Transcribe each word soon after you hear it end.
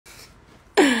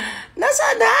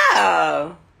Nasaan na?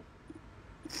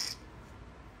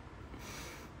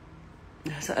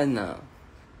 Nasaan na?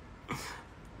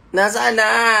 Nasaan na?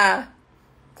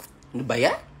 Ano ba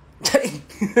yan?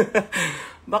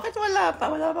 Bakit wala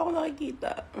pa? Wala pa akong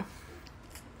nakikita.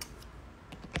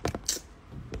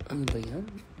 Ano ba yan?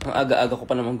 Ang aga-aga ko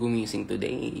pa naman gumising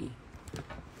today.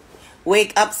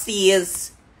 Wake up,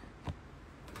 sis!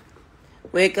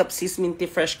 Wake up, sis. Minty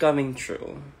fresh coming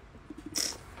true.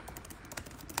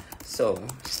 So,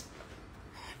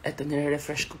 eto,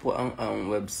 nire-refresh ko po ang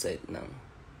website ng...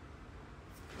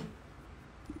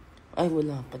 Ay,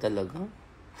 wala pa talaga.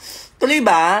 Tuloy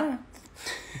ba?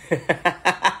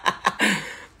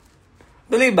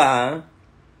 Tuloy ba?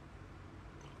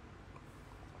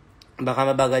 Baka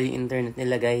mabagal yung internet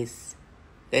nila, guys.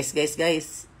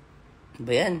 Guys. Ano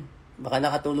ba yan? Baka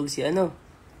nakatulog si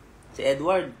si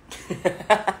Edward.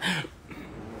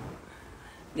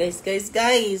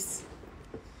 Guys.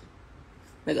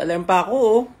 Nag-alarm pa ako,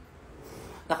 oh.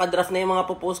 Naka-draft na yung mga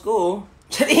popost ko, oh.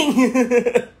 Charing!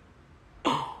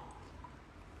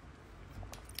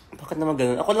 Bakit naman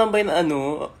ganun? Ako lang ba yung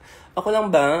Ako lang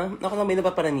ba yung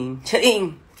napaparaning?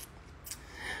 Charing!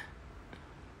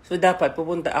 So, dapat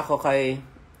pupunta ako kay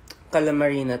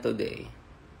Marina today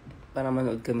para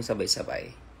manood kami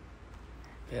sabay-sabay.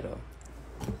 Pero,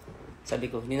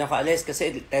 sabi ko, hindi nakaalis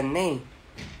kasi 10 na eh.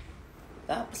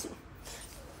 Tapos,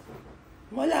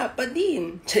 wala pa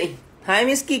din. Charing! Hi,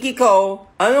 Miss Kiki ko!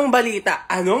 Anong balita?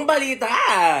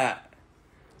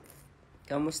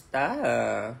 Kamusta?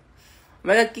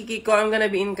 Magag Kiki ko, I'm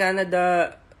gonna be in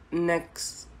Canada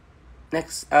next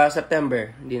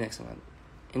September. Hindi next month.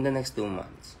 In the next 2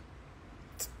 months.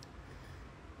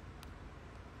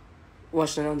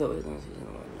 Watch na lang daw itong season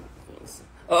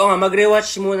 1. Oo nga,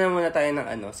 mag-rewatch muna tayo ng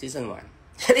season 1.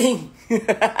 Charing!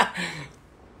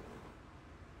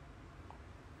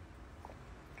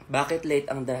 Bakit late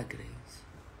ang Drag Race?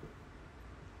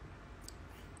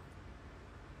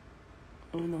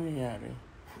 Ano nangyayari?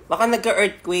 Baka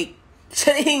nagka-earthquake.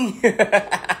 Charing!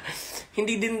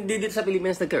 Hindi din sa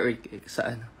Pilipinas nagka-earthquake.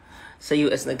 Sa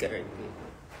US nagka-earthquake.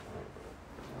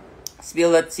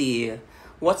 Spill the tea.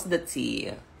 What's the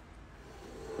tea?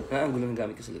 Ang gulo ng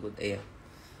gamit ko sa likod. Ayan.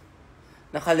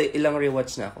 Ilang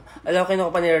rewatch na ako. Alam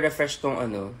ko, pa nire-refresh tong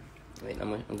Wait,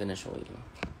 I'm gonna show you.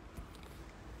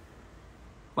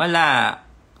 Wala.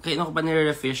 Kaya ko pa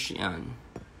nire-refresh yan.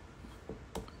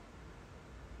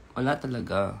 Wala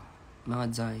talaga. Mga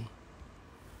Zay.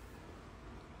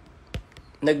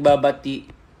 Nagbabati.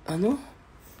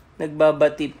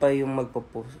 Nagbabati pa yung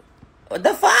magpo-post. What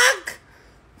the fuck?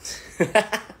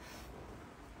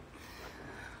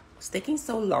 It's taking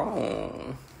so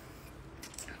long.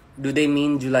 Do they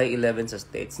mean July 11 sa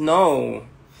States? No.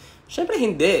 Siyempre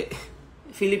hindi.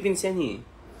 Philippines yan eh.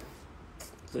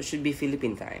 So it should be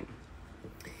Philippine time.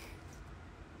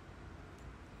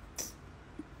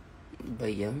 Ba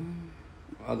yan?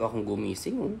 Aga akong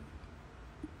gumising, oh.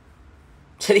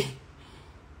 Sorry.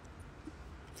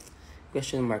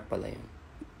 Question mark pala yun.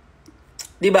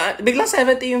 Diba? Biglang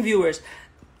 70 yung viewers.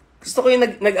 Gusto ko yung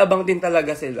nag-abang din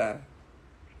talaga sila.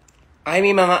 Ay,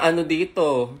 may mga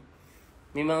dito.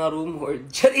 May mga room horde.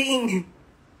 Charing!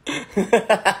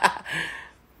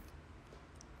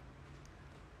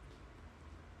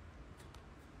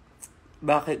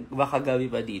 Baka gabi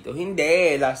pa dito?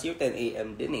 Hindi. Last year, 10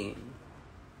 a.m. din eh.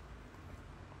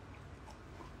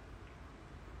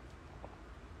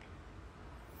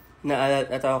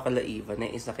 Natawa kala Eva,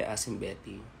 nainis na kay Asim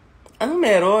Betty. Anong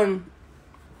meron?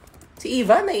 Si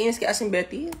Eva, nainis kay Asim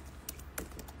Betty?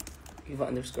 Eva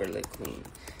 _ like queen.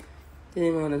 Hindi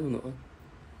yung mga nanonood.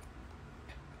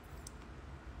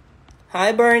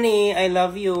 Hi, Bernie! I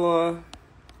love you!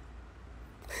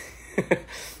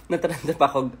 Nataranda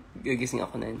pa ako. Gagising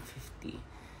ako 9:50.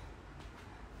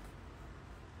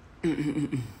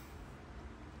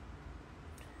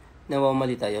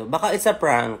 Nawamali tayo. Baka it's a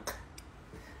prank.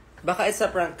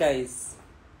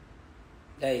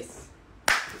 Guys.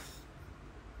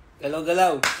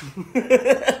 Galaw-galaw.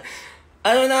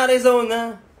 Ano na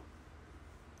Arizona?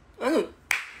 Ano?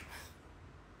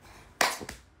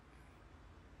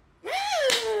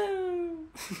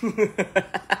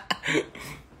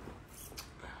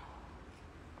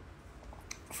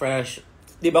 Fresh.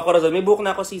 Di ba, Corazon? May book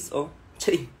na ako, sis. Oh.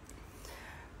 Charing.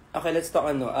 Okay, let's talk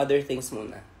other things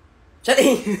muna.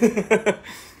 Charing!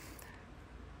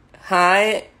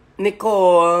 Hi,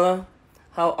 Nicole.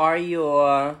 How are you?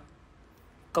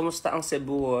 Kamusta ang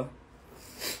Cebu?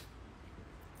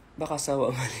 Baka sawa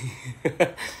mali.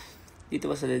 Dito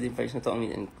ba sa Leading First na to ang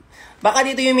meet? Baka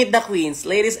dito yung meet the queens.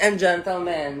 Ladies and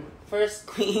gentlemen. First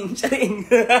queen. Charing.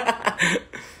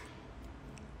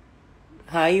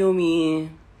 Hi, Yumi.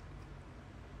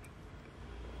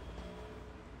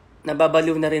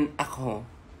 Nababaliw na rin ako.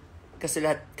 Kasi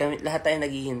lahat tayo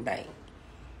naghihintay.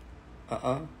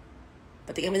 Oo.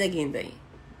 Pati kami naghihintay.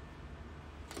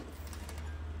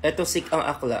 Eto, sick ang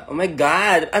akla. Oh my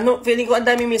God! Feeling ko ang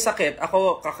dami may sakit.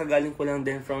 Ako, kakagaling ko lang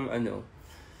din from,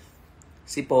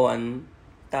 Sipuan.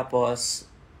 Tapos,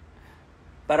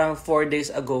 parang 4 days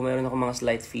ago, mayroon ako mga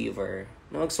slight fever.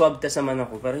 Mag-swab test naman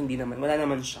ako, pero hindi naman. Wala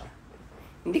naman siya.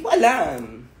 Hindi ko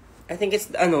alam. I think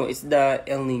it's the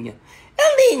El Nino.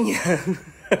 El Nino!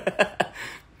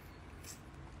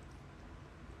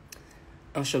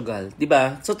 Ang sugal.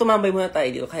 Diba? So, tumambay muna tayo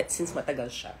dito kahit since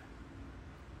matagal siya.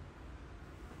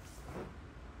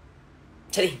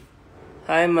 Chari!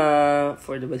 Hi, ma.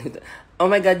 For the balita. Oh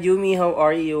my God, Yumi, how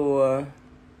are you?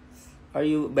 Are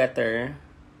you better?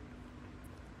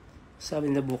 Sabi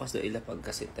na bukas daw ilapag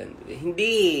kasi 10.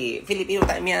 Hindi! Filipino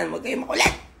time yan. Huwag kayo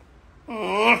makulit!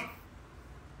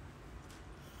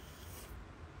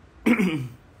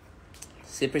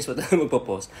 Si Prince, ba't na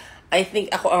magpo-post? I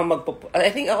think ako ang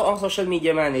social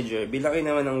media manager. Bilangin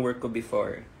naman ng work ko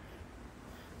before.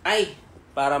 Ay!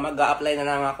 Para mag-a-apply na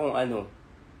lang akong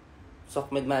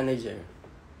SOCMED manager.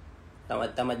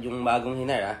 Tamad-tamad yung bagong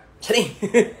hinar, ha? Charing!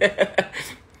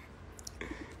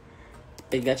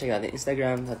 Check natin.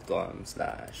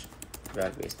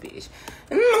 Instagram.com/DragRacePH.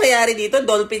 Ano nangyayari dito?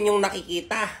 Dolphin yung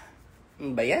nakikita.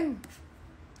 Ano ba yan?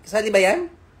 Kasali ba yan?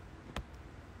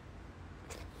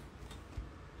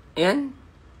 Ayan?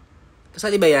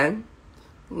 Kasali ba yan?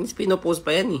 Pinopost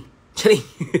pa yan eh. Charing!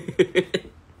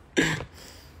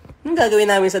 Anong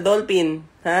gagawin namin sa Dolphin?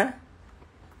 Ha?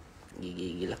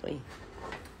 Gigigil ako eh.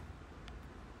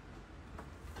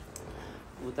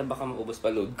 Puta, baka maubos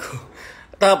pa load ko.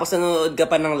 Tapos nanonood ka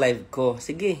pa ng live ko.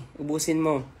 Sige, ubusin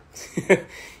mo.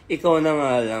 Ikaw na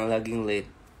nga lang, laging late.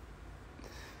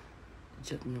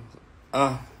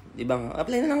 Di ba nga?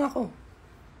 Apply na lang ako.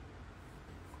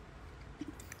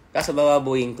 Kaso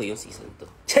bababuhin ko yung season 2.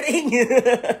 Charing!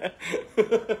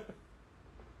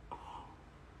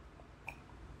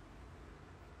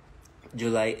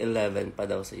 July 11 pa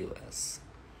daw sa US.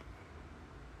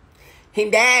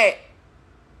 Hindi!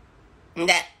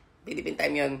 Philippine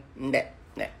time yun. Hindi.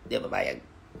 Di ako papayag.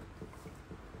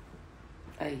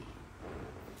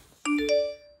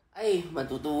 Ay,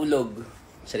 matutulog.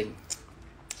 Charing.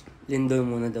 Lindol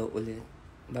muna daw ulit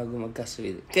bago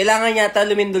mag-casual. Kailangan yata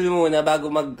lumindol muna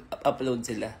bago mag-upload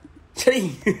sila.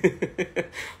 Charing.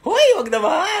 Hoy, wag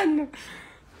naman.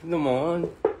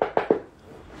 Naman.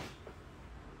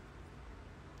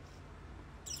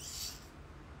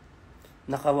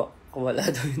 Nakawala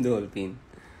daw yung Dolphin.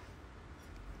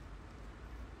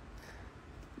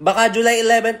 Baka July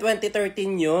 11,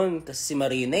 2013 yun. Kasi si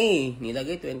Marina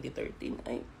nilagay 2013.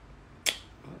 Ay.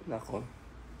 Nako.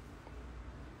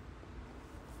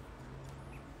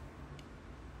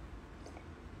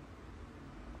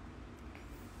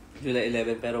 July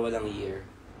 11 pero walang year.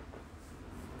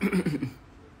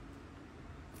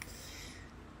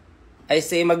 I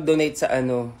say mag-donate sa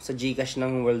sa Gcash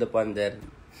ng World of Wonder.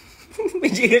 May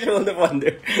Gcash World of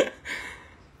Wonder.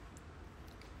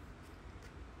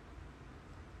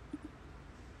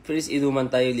 Please, inuman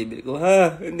tayo, libre ko.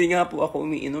 Hindi nga po ako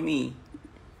umiinom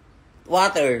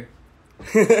Water.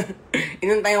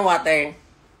 Inom tayong water.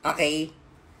 Okay?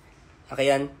 Okay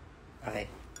yan? Okay.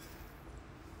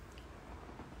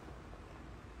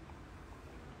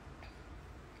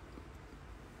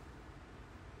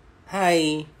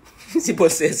 Hi. Si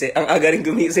Boss Sese, ang aga rin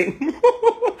gumising.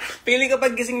 Feeling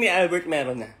kapag gising ni Albert,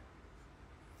 meron na.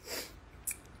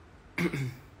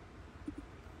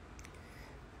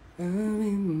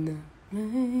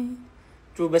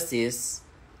 True ba sis?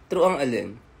 True ang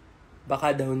alin?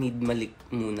 Baka daw need malik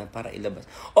muna para ilabas.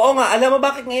 Oo nga, alam mo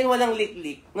bakit ngayon walang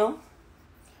lik-lik, no?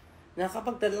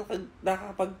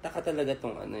 Nakakapagtaka talaga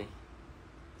tong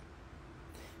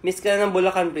Miss ka na ng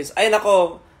Bulacan, Prince. Ay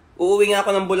nako, uuwi nga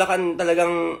ako ng Bulacan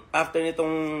talagang after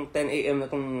nitong 10 a.m.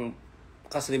 na tong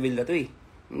cast reveal na to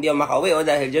Hindi ako makauwi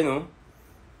dahil dyan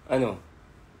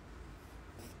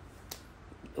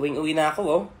Uwing-uwi na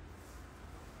ako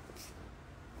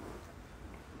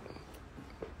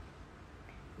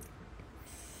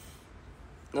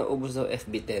Naubos daw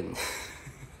FB10.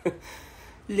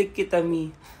 Leak kita,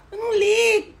 mi. Anong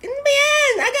leak? Ano ba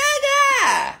yan? Aga-aga!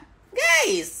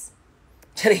 Guys!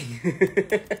 Charing.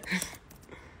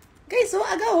 Guys,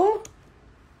 aga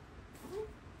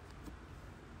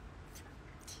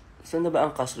Saan na ba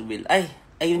ang cast reveal?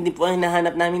 Ayun din po ang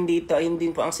hinahanap namin dito. Ayun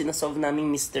din po ang sinasolve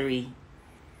naming mystery.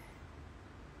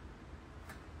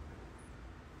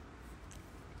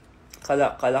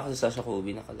 Kala ko sa Sasha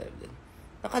Kobe naka-live din.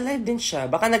 Naka-live din siya.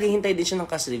 Baka naghihintay din siya ng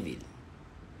cast reveal.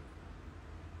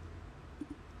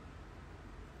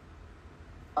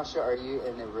 Sasha, are you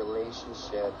in a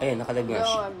relationship? Ayun, naka-live nga No,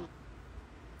 siya. I'm...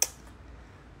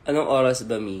 Anong oras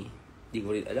ba, Mi? Di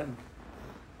ko rin alam.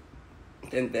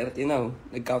 10:30 na.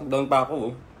 Nag-countdown pa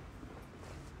ako.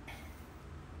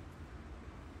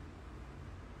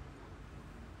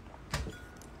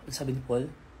 Ano sabi ni Paul?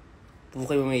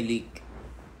 Pupukay mo may leak.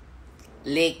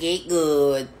 Leaky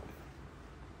good.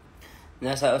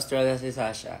 Nasa Australia si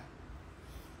Sasha.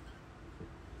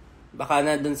 Baka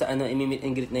na dun sa imi-meet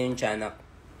and greet na yung Tiyanak.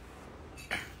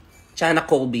 Tiyanak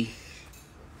Colby.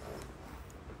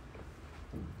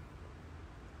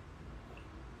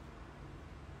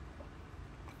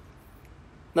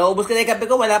 Naubos ko na yung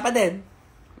kape ko, wala pa din.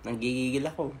 Nanggigigil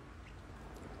ako.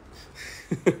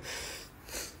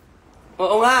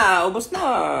 Oo nga, ubos na.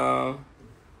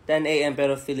 10 a.m.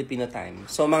 pero Filipino time.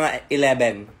 So, mga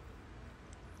 11.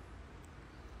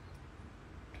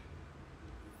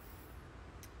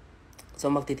 So,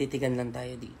 magtititigan lang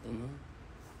tayo dito, no?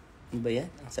 Ano ba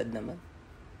yan? Ang sad naman.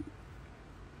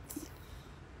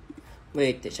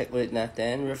 Wait, check ulit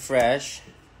natin. Refresh.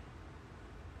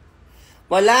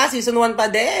 Wala, season 1 pa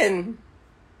din.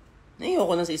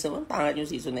 Ayoko ng season 1. Pangat yung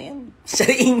season na yan.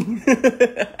 Saring.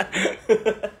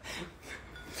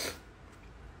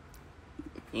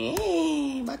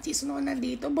 Ba't season 1 na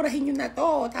dito? Burahin nyo na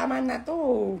to. Tama na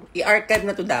to. I-archive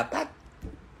na to dapat.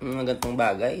 Mga gantong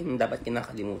bagay. Dapat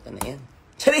kinakalimutan na yan.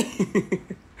 Saring.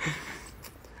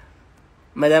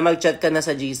 Madam, mag-chat ka na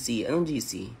sa GC. Anong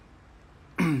GC?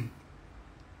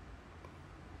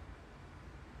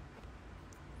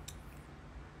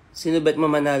 Sino bet mo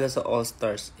manalo sa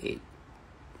All-Stars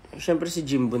 8? Siyempre si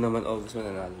Jimbo naman, August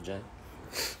mananalo dyan.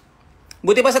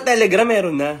 Buti pa sa Telegram,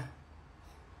 meron na.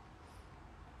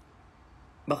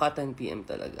 Baka 10 p.m.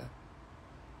 talaga.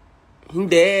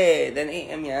 Hindi, 10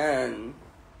 a.m. yan.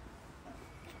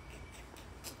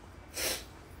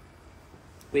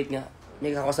 Wait nga, may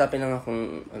kakusapin lang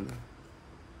akong,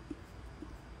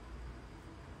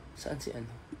 Saan si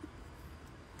ano?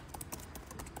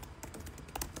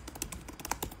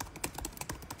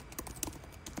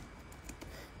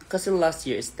 Kasi last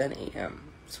year is 10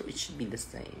 a.m. So, it should be the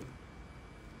same.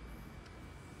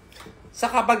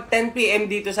 Sa kapag 10 p.m.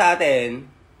 dito sa atin,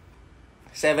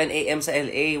 7 a.m. sa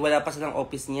LA, wala pa silang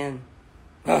office niyan.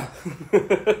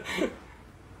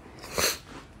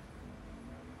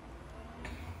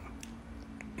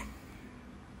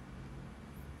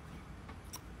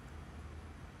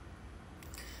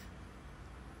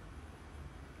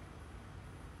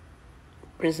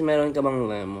 Prince, meron ka bang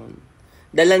lemon?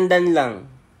 Dalandan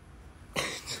lang.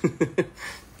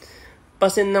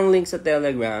 Pasin ng link sa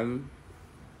Telegram.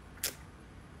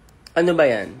 Ano ba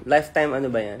yan? Lifetime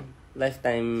ano ba yan?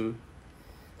 Lifetime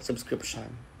subscription.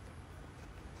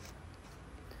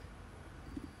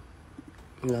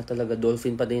 Wala talaga.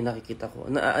 Dolphin pa din nakikita ko.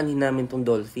 Naaanin namin tong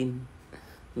dolphin.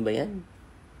 Ano ba yan?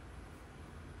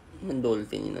 Yung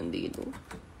dolphin yun nandito.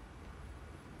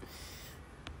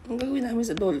 Ang gagawin namin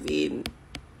sa dolphin?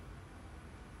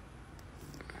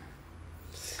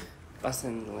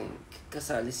 Pasan link.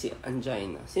 Kasali si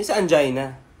Angina. Sino si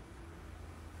Angina?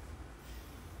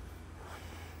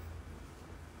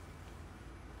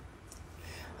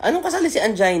 Anong kasali si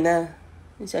Angina?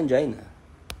 Sino si Angina?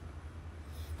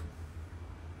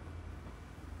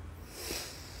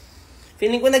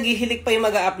 Feeling ko naghihilik pa yung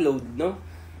mag-upload, no?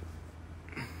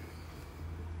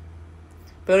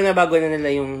 Pero nabago na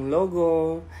nila yung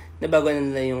logo. Nabago na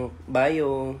nila yung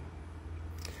bio.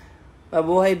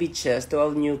 Mabuhay bitches,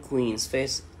 12 new queens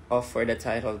face off for the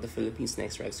title of the Philippines'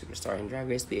 Next Drag Superstar in Drag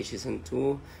Race PH Season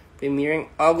 2,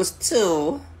 premiering August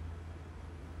 2.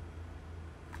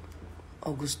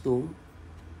 August 2?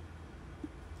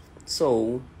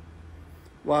 So,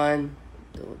 1,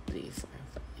 2, 3, 4,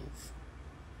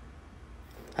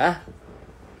 5. Ha?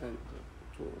 1,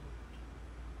 2, 3,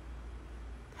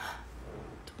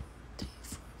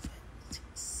 4, 5,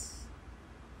 6.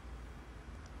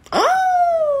 Oh!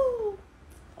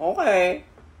 Okay.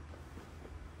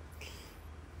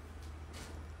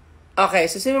 Okay,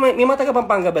 so may mga taga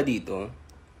Pampanga ba dito?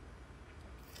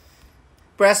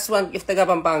 Press 1 if taga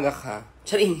Pampanga ka.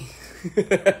 Charing.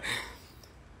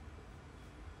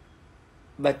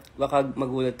 Baka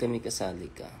magulat kami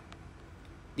kasali ka.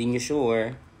 Di nyo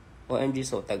sure. OMG,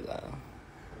 so taga.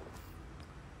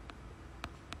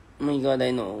 Oh my God, I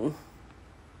know.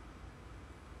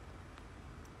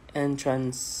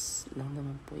 Entrance lang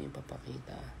naman po yung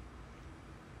papakita.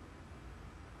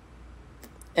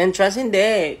 Entrance,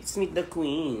 hindi. It's Meet the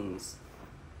Queens.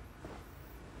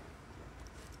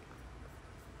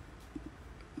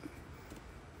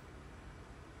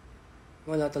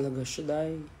 Wala talaga siya,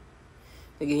 dahil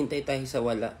naghihintay tayo sa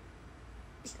wala.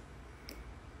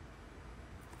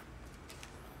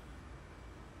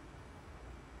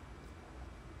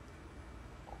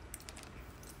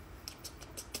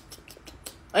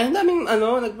 Ay, ang daming,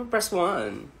 nagpa-press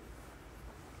 1.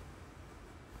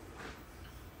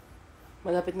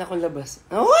 Malapit na akong labas.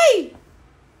 Hoy!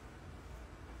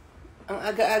 Ang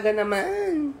aga-aga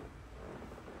naman.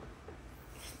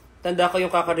 Tanda ko yung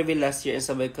kaka-reveal last year and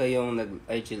sabay kayong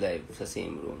nag-IG live sa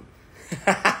same room.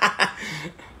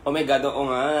 Oh my God, oo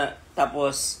nga.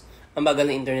 Tapos, ang bagal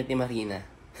ng internet ni Marina.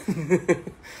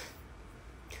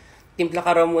 Timpla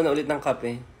ka raw muna ulit ng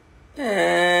kape.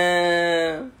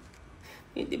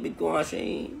 Itibid ko nga siya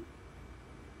eh.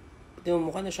 Pati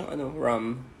mo mukha na siyang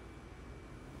rum.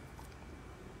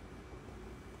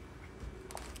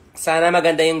 Sana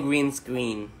maganda yung green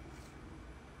screen.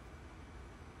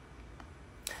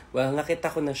 Well, nakita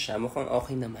ko na siya. Mukhang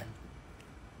okay naman.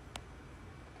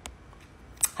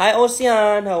 Hi,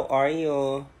 Ocean! How are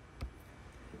you?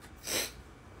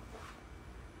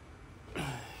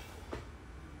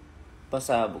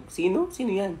 Pasabog. Sino?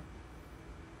 Sino yan?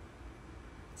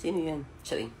 Sino yan?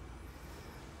 Charing.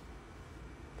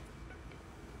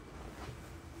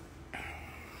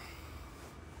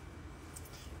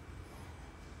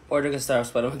 Order ka Star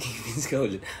Wars para maging Vince ka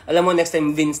ulit. Alam mo, next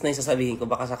time Vince na yung sasabihin ko,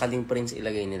 baka sakaling Prince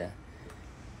ilagay nila.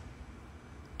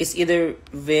 It's either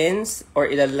Vince or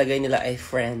ilalagay nila ay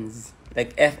Friends.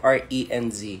 Like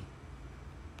F-R-E-N-Z.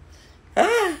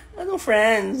 Anong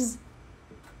Friends?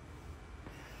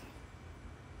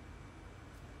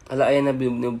 Ala, ayan na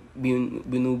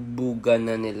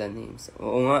binubugan na nila names.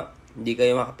 Oo nga, hindi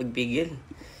kayo makapagpigil.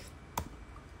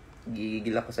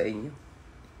 Gigigil ako sa inyo.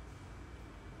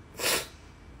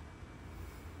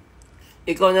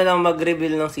 Ikaw na lang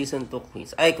mag-reveal ng season 2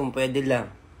 quiz. Ay, kung pwede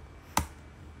lang.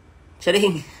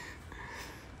 Charing.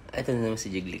 Ito na naman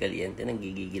si Jiggly Caliente.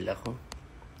 Nagigigil ako.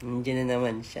 Nandiyan na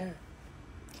naman siya.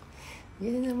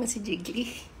 Nandiyan na naman si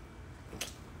Jiggly.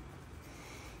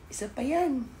 Isa pa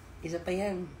yan. Isa pa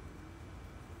yan.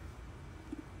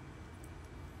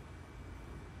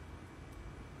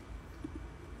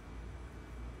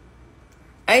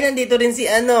 Ay, nandito rin si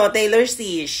Taylor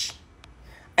Swift.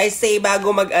 I say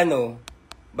bago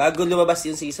bago lumabas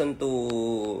yung season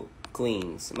 2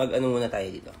 Queens, muna tayo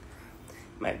dito.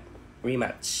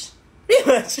 Rematch.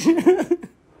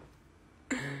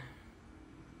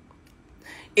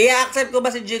 I-accept ko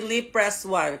ba si Jiggly? Press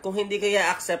 1. Kung hindi ko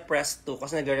i-accept, press 2.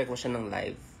 Kasi nag-request siya ng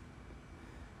live.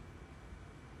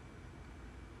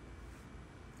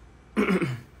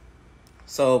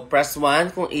 So, press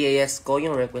 1 kung i-yes ko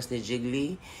yung request ni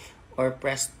Jiggly. Or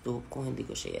press 2 kung hindi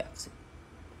ko siya i-accept.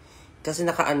 Kasi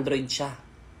naka-Android siya.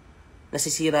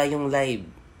 Nasisira yung live.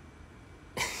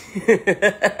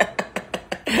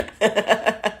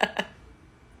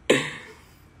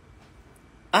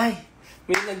 Ay,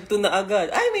 may nag-2 na agad.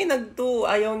 Ay, may nag-2.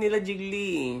 Ayaw nila,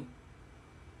 Jiggly.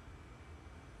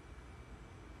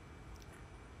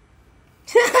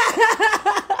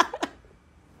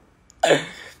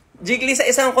 Jiggly, sa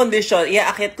isang kondisyon,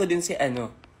 iaakit ko din si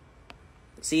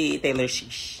si Taylor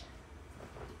Swift.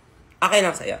 Okay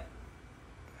lang sa'yo.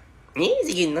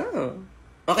 Sige na.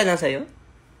 Okay lang sa'yo?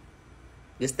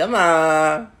 Gusto mo?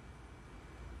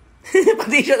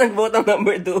 Pati siya nag-vote ng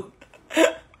number 2.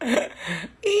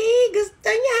 Gusto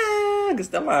niya.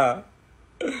 Gusto mo?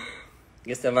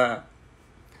 Gusto mo?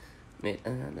 Wait,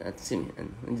 ano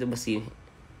ba si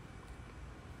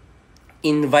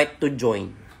invite to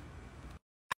join?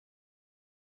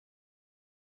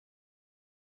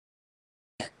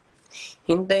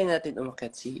 Hintayin natin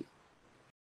umakyat si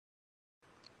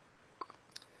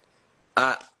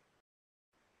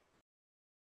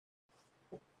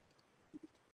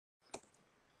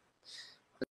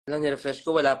lang ni-refresh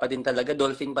ko, wala pa din talaga.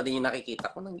 Dolphin pa din yung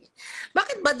nakikita ko.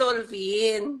 Bakit ba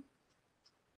Dolphin?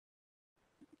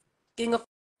 King of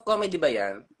Comedy ba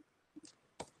yan?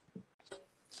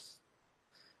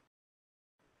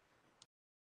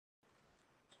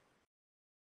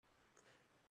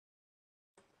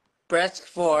 Press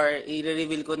 4,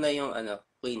 i-reveal ko na yung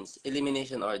Queens.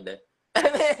 Elimination order.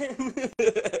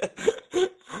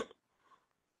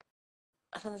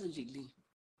 Asan na sa Jiggly?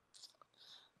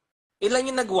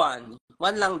 Ilan yung nag-1?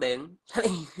 1 lang din?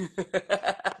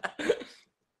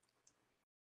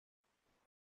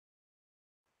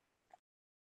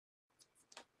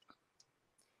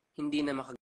 Hindi na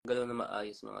makagalaw na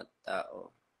maayos mga tao.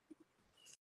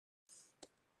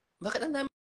 Bakit ang dami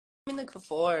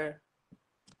nagpa-4?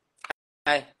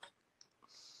 Ay.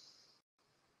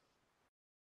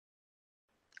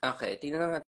 Okay, tingnan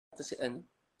na natin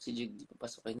si Jiggly.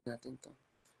 Papasukin natin to.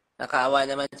 Nakaawa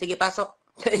naman. Sige, pasok.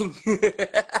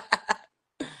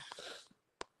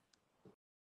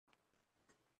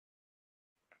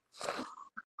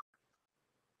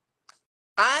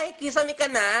 Ay, kisame ka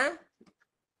na?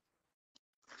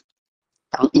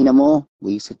 Ang ina mo,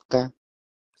 wisit ka.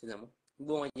 Sino mo?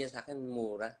 Bunga niya sa akin,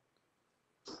 mura.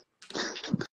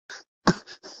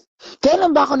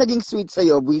 Kailan ba ako naging sweet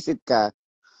sa'yo, wisit ka?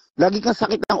 Lagi kang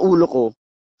sakit ng ulo ko.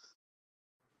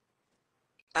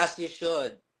 As you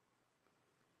should.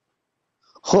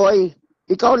 Hoy,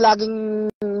 ikaw laging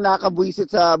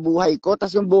nakabwisit sa buhay ko,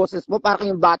 tas yung boses mo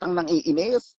parang yung batang nang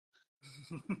iinis.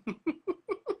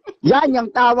 Yan, yung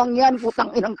tawang yan,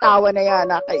 putang inang tawa na yan,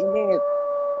 nakainis.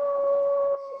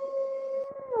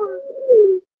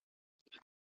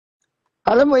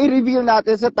 Alam mo, i-review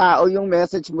natin sa tao yung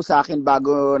message mo sa akin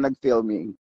bago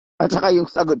nag-filming. At saka yung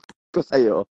sagot ko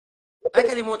sa'yo. Ay,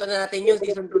 kalimutan na natin yung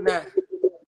season 2 na.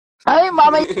 Ay,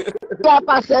 mamaya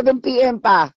pa, 7 p.m.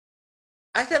 pa.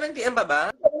 Ay, 7 p.m. pa ba?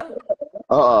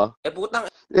 Oo. Putang,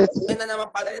 na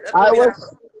naman pala.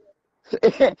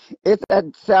 It's at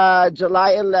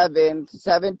July 11th,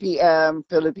 7 p.m.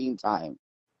 Philippine time.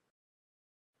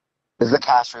 It's the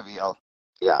cash reveal.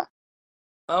 Yeah.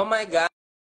 Oh my God.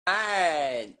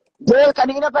 Jill,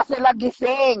 kanina pa sila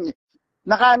gising.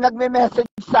 Nagme-message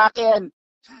sa akin.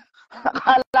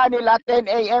 Akala nila 10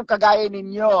 a.m. kagaya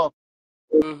ninyo.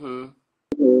 Mm-hmm.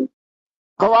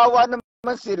 Kawawa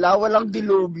naman sila, walang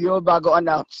dilubyo bago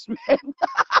announcement.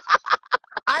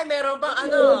 Ay, meron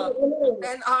bang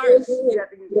 10 hours.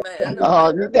 Oo,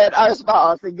 10 hours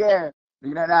pa. Sige,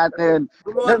 tingnan natin.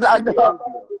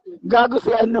 Gago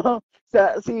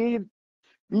si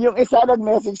yung isa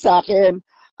nag-message sa akin.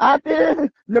 Ate,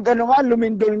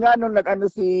 lumindol nga nung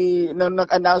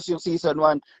nag-announce yung season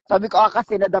 1. Sabi ko,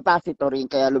 kasi na-depository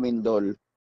kaya lumindol.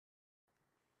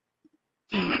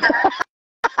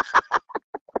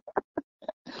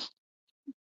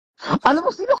 Alam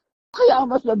mo, sino kaya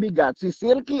mas mabigat? Si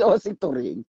Silky o si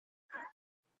Turing?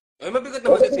 Ay, mabigat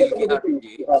naman si Silky,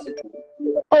 RG.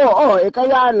 Oo,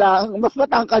 kaya lang, mas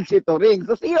matangkad si Turing.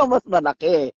 So, sino mas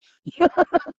malaki?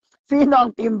 Sino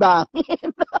ang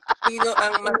timbangin? Sino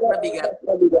ang mas mabigat?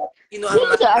 Sino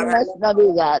ang mas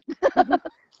mabigat?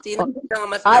 Sino ang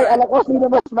mas Ay, alam ko,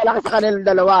 sino mas malaki sa kanilang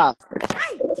dalawa?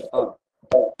 Oh.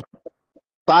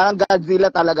 Parang Godzilla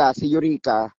talaga, si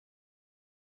Eureka.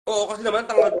 Oo, kasi naman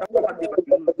tanggal di ba?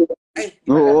 Ay,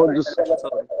 oo,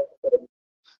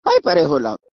 ay, pareho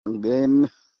lang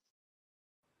din.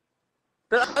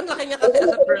 Pero ang laki niya kasi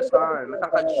as a person,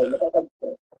 matangkad siya.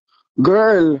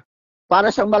 Girl, para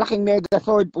siyang malaking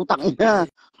megazord, putang ina.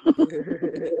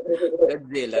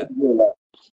 Godzilla.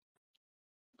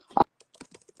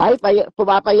 Ay,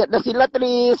 pumapayat na sila,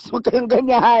 Tris. Huwag kayong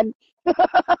ganyan.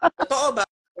 Totoo ba?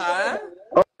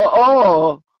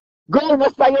 Oo. Girl,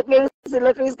 mas payat ngayon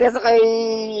sila, Tris, kaysa kay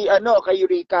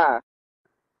Eureka.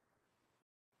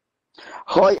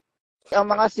 Hoy, ang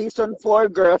mga season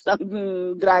 4 girls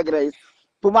ng Drag Race,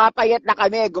 pumapayat na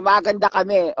kami, gumaganda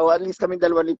kami, o at least kami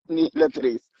dalawa ni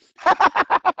Latrice.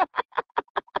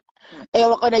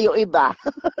 Ewan ko na yung iba.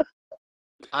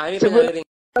 Ay, pinarinig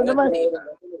naman.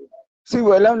 Si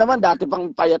Walang naman, dati pang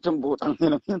payat yung butang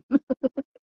nila.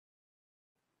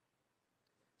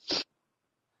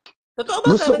 Totoo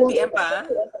ba 7 p.m. pa?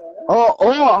 Oo,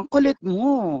 ang kulit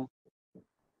mo.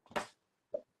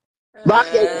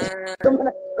 Bakit?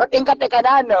 Kating-kate ka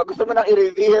na, no? Gusto mo nang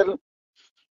i-reveal?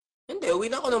 Hindi, uwi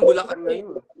na ako ng Bulacan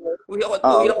ngayon. Uwi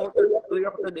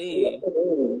ako today.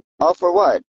 Oh, for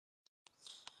what?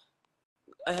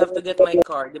 I have to get my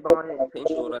car. Di ba nga sa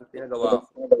insurance, pinagawa ko.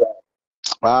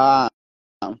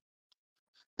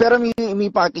 Pero may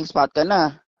parking spot ka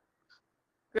na.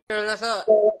 Pero nasa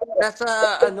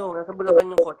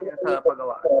Bulacan yung kotse sa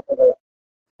pagawa.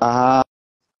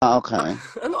 Okay.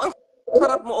 Ano ang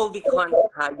sarap mo, Obi Con?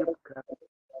 Hayop ka.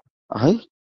 Ay,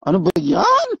 ano ba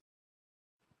yan?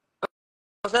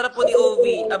 Ang sarap po ni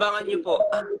Ovi. Abangan niyo po.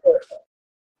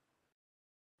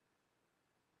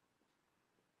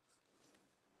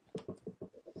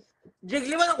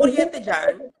 Jiggly, walang kuryente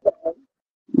dyan?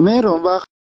 Meron,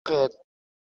 bakit?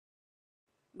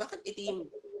 Bakit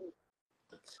itim?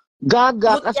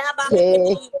 Gaga Mutya, kasi. bakit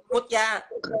itim? Mutya.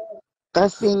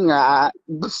 Kasi nga,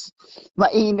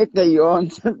 mainit ngayon.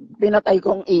 Pinatay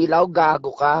kong ilaw,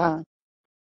 gago ka.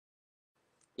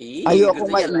 Ayoko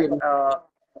mainit.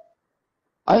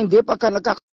 Ay, hindi. Pagka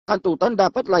nagkakantutan,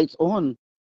 dapat lights on.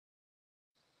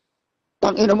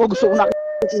 Tangina mo, gusto ko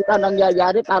nakikita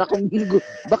nangyayari para kung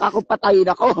baka kung patayin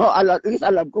ako, at least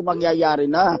alam ko mangyayari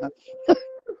na.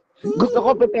 Gusto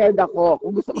ko prepared ako.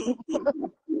 Kung gusto ko...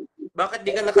 Bakit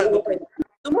di ka nakalbo?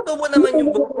 Tumutubo naman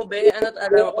yung buhok ko, be. Ano't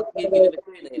alam mo pag ginilibit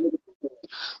ko yun eh.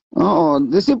 Oo.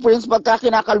 Si Prince, pagka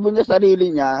kinakalbo niya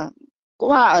sarili niya,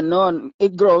 kuhaan nun,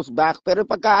 it grows back. Pero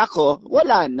pagka ako,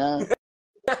 wala na.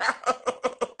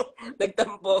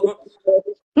 Nagtampo.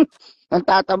 Ang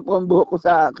tatampo ang buhok ko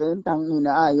sa akin,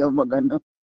 tangina, ayaw magano.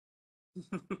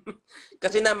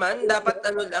 Kasi naman, dapat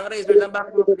ano lang, razor lang,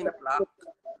 bakit mo pinaplak?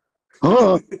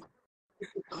 Oo.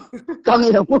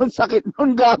 Tangina mo, sakit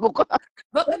nun, gago ka.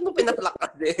 Bakit mo pinaplak ka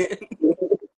din?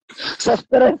 Sa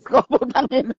stress ko po,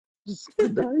 tangina.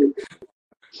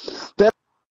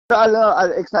 Pero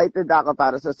excited ako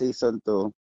para sa season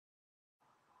 2.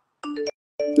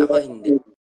 Ako hindi.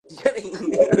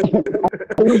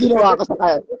 Anong ginawa ko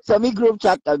sa may group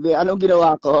chat kami, anong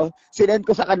ginawa ko? Sinend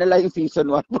ko sa kanila yung season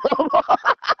 1 promo.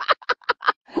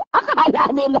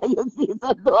 Akala nila yung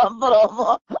season 2 ang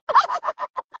promo.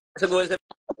 Siguro sa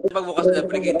pagbukas ng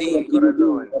Brigadier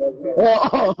Corazon.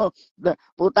 Oo.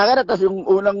 Puta ka na, tapos yung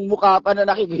unang mukha pa na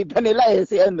nakikita nila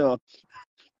si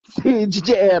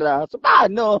Gigi Era. So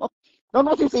paano?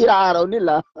 Ano masisira araw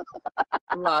nila?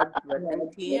 Blood, sweat,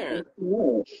 and tears.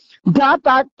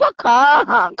 Dapat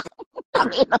pakak!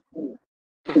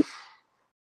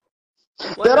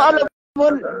 Pero alam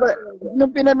mo,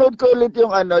 nung pinanood ko ulit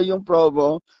yung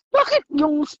promo, bakit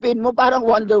yung spin mo parang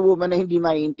Wonder Woman na hindi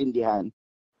maiintindihan?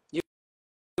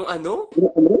 Yung ano?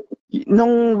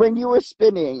 When you were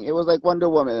spinning, it was like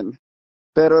Wonder Woman.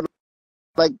 Pero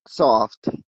like soft.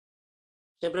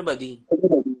 Siyempre, buddy.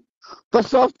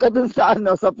 Pa-soft ka dun sa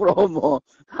promo.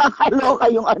 Nakakaloka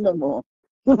yung mo.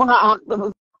 Yung mga actor mo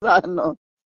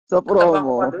sa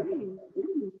promo.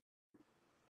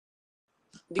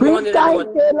 Prince, kahit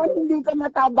kailan hindi ka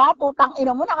mataba, putang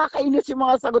ina mo, nakakainis yung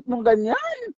mga sagot mong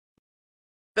ganyan.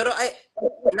 Pero I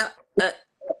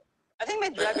think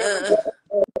my driver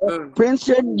Prince,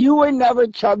 you were never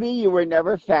chubby, you were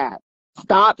never fat.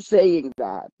 Stop saying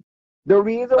that. The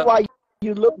reason why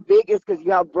you look big is because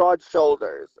you have broad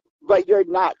shoulders, but you're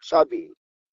not chubby.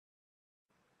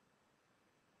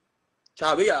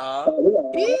 Chubby, ah.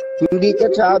 Hindi ka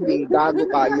chubby, gago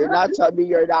ka. You're not chubby,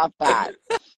 you're not fat.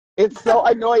 It's so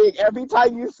annoying. Every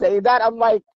time you say that, I'm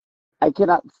like, I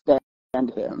cannot stand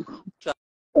him.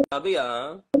 Chubby,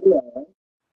 ah.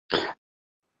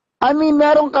 I mean,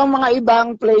 meron kang mga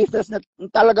ibang places na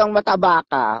talagang mataba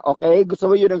ka, okay? Gusto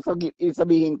mo yun ang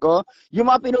sabihin ko? Yung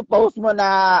mga pinupost mo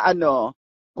na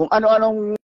kung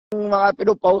ano-anong mga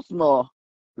pinupost mo,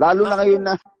 lalo na ngayon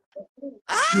na,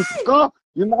 Diyos ko,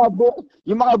 yung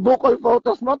mga bukol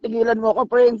photos mo, tigilan mo ko,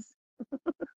 Prince.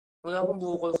 Wala akong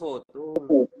bukol photo.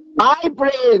 Ay,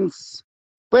 Prince!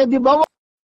 Pwede ba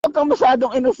huwag kang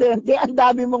masyadong inosente? Ang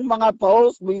dami mong mga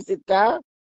posts, visit ka.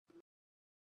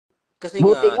 Kasi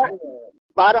Buti nga,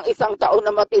 parang isang taon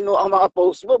na matino ang mga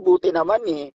posts mo, buti naman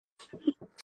eh.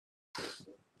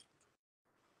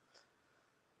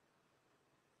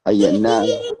 Ayan na.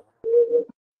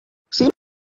 Sino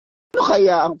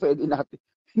kaya ang pwede natin?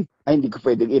 Ay, hindi ko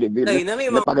pwedeng i-reveal. may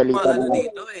mga Napagalitan na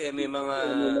dito eh. May mga...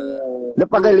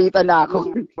 Napagalitan na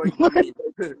ako.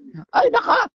 Ay,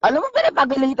 alam mo ba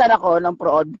napagalitan ako ng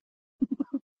prod?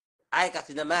 Ay,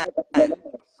 kasi naman.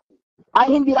 Ay,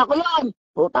 hindi ako yan.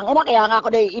 Putang ina, kaya nga ako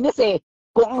naiinis eh.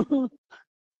 Kung,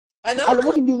 alam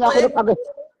mo, hindi nga ako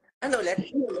napagalitan. Ano ulit?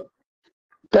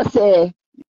 Kasi,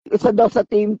 isa daw sa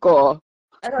team ko,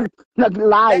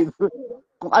 nag-live.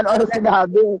 Kung ano-ano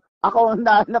sinabi. Ako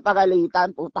na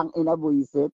napagalitan, putang ina,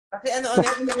 buisit. Kasi ano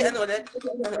ulit?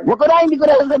 Huwag ko na, hindi ko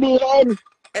na sasabihin.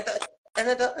 Ito, ano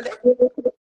to ulit?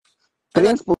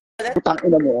 Prince, putang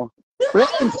ina mo.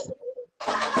 Prince!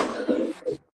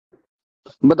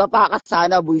 Madapa ka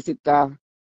sana, buisit ka.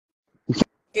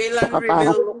 Kailan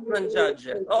reveal look ng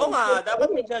judges? Oo nga, dapat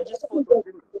may judges photo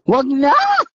din. Wag na!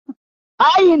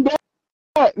 Ay, hindi!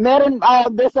 Meron,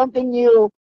 there's something new.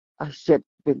 Ah, shit.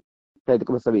 Pwede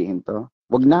ko ba sabihin to?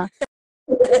 Wag na.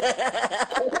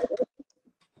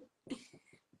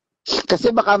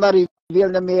 Kasi baka ma-reveal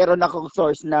na meron akong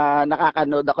source na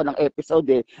nakakanood ako ng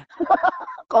episode eh.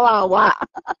 Kawawa.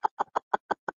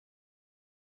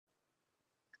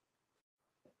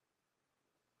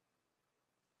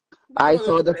 I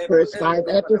saw the first 5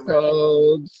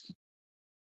 episodes.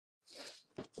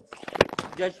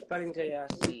 Judge pa rin kaya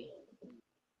si...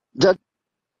 Judge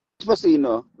pa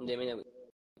sino? Hindi, may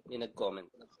nag-comment.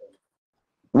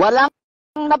 Walang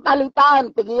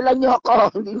napalitan. Tigilan niyo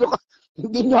ako.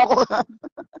 Hindi niyo ako.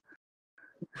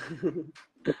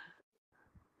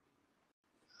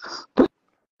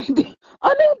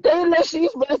 Ano yung Taylor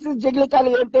Swift versus Jiggly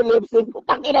Caliente lip-sync?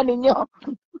 Tangina ninyo.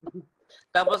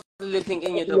 Tapos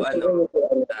lip-syncin nyo to,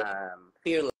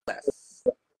 Fearless.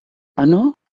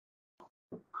 Ano?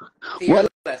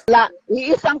 Fearless. Wala.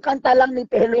 Iisang kanta lang ni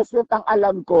Taylor Swift ang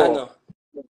alam ko. Ano?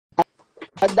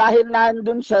 dahil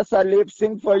nandun siya sa Lip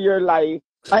Sync for Your Life,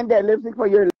 hindi, Lip Sync for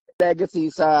Your Legacy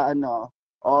sa,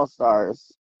 All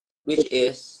Stars. Which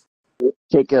is?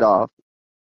 Shake It Off.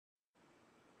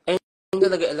 Ay, hindi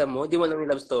talaga alam mo? Di mo alam yung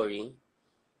love story?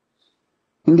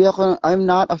 I'm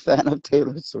not a fan of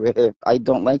Taylor Swift. I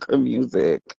don't like her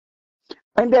music.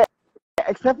 Hindi,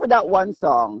 except for that one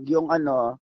song, yung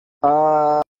ano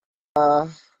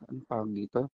tawag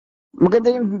dito?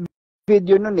 Maganda yung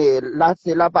video nun eh. Lahat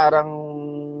sila parang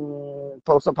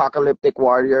post-apocalyptic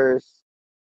warriors.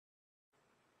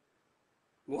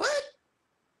 What?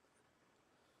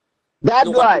 Bad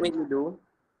So Blood. what do you do?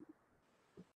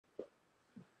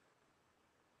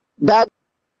 Bad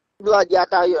Blood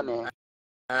yata yun eh.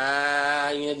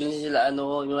 Yun na dun sila,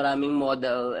 yung maraming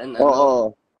model and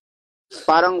Oo.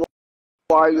 Parang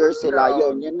warriors sila.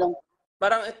 Yun lang.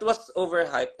 Parang it was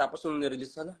overhyped, tapos nung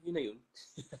nirelease, yun na yun.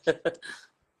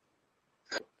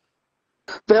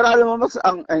 Pero alam mo,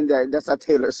 hindi, that's a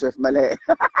Taylor Swift, mali.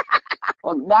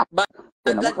 Huwag na. Bad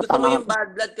blood, gusto mo yung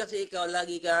bad blood kasi ikaw,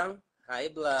 lagi kang high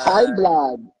blood. High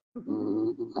blood.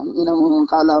 Ang ina mo,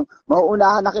 kala,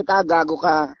 mauunahan na kita, gago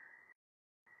ka.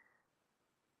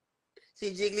 Si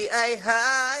Jiggly ay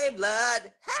high blood.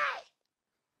 Hey!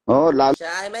 Oh, lalo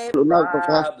Siya ay may na,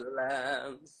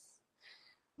 problems.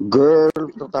 Girl,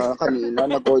 kanina,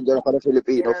 nag-order ako ng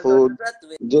Filipino food.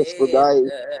 Diyos ko, dahil.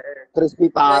 Crispy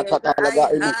pata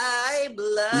talaga. High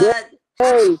blood.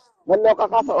 Hey, naloka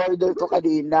ka sa order ko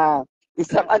kanina.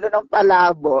 Isang ng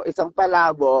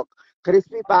palabok,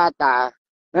 crispy pata,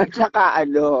 at saka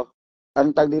ang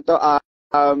tag dito,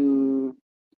 3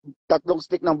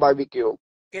 stick ng barbecue.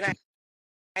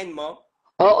 Kinain mo?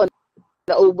 Oo,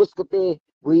 naubos ko,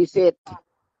 Wisit.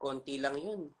 Konti lang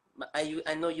yun.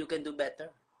 I know you can do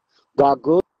better.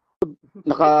 Gago.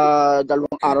 2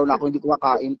 araw na ako hindi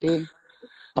kumakain,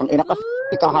 Ang ina kasi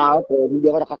kahapon, hindi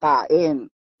ako nakakain.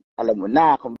 Alam mo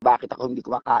na kung bakit ako hindi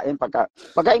kumakain. Pagka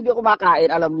hindi ako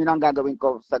kumakain, alam niyo na ang gagawin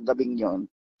ko sa gabing yon.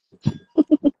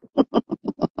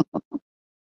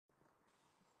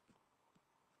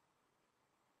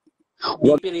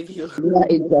 Wag review.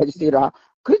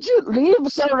 Could you leave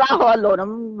Sir Raho alone?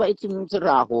 Ang bait si Sir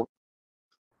Raho.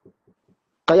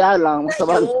 Kaya lang,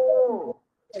 masama.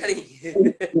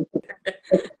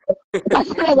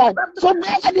 Kasi naman,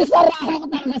 sabihan ni Sir Raho ko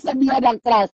talaga sabihan ng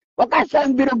trust. Huwag ka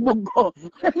siyang binugbog ko.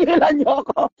 Nagilan niyo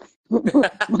ako.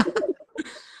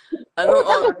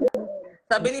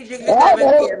 Sabi ni Jiggly 7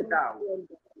 p.m. daw.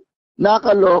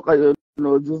 Nakaloka yun.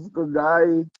 No, Diyos ko,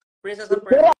 guys. Princess of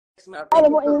Persia. Alam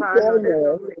mo, in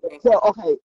fairness, so,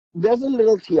 okay, there's a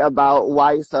little tea about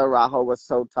why Sir Raho was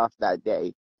so tough that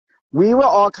day. We were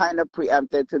all kind of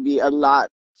preempted to be a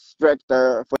lot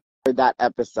stricter for that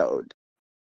episode.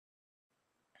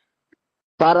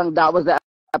 Parang that was the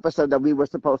episode that we were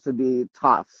supposed to be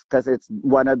tough because it's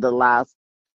one of the last,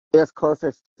 it's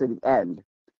closest to the end.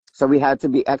 So we had to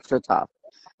be extra tough.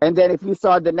 And then if you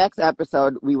saw the next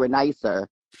episode, we were nicer.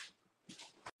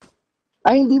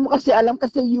 Ay, hindi mo kasi alam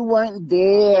kasi you weren't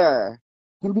there.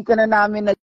 Hindi ka na namin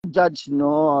na-judge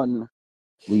noon.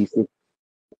 Wisit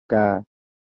ka.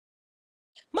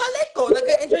 Malay ko,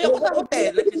 nag-enjoy ako sa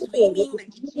hotel. Nag-swimming,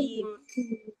 nag-gym,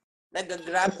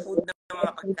 nag-grab food ng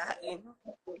mga pagkain.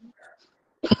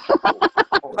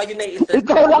 O kayo na isa.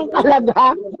 Ikaw lang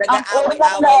talaga. Ang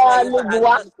unang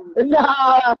naligwak na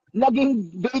naging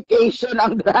vacation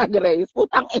ang Drag Race.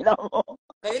 Putang ina mo.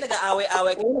 Kayo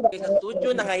nag-aaway-aaway kayo sa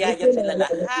studio, nangayayat sila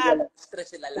lahat,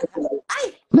 stress sila lahat.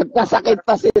 Ay! Nagkasakit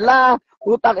pa sila.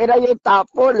 Putang ina yung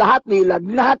tapo, lahat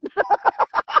nilagnat.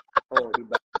 Oh,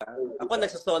 diba? Ako,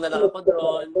 nagsasona lang ako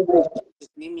doon.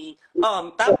 Mimi.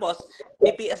 Tapos,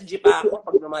 may PSG pa ako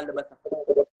pag lumalabas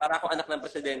ako. Para ako anak ng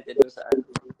presidente doon sa ano.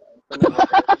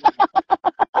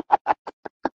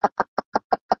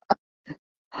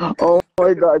 Oh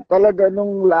my God. Talaga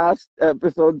nung last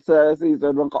episode sa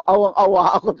season 1,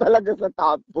 awang-awa ako talaga sa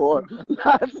top 4.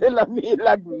 Lahat sila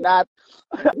nilagnat.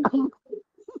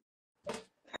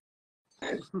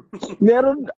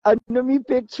 Meron, may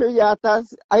picture yata.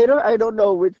 I don't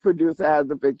know which producer has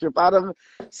the picture. Parang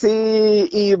si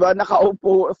Ivan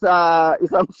nakaupo sa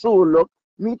isang sulok.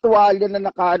 May tuwalya na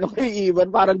nakaano kay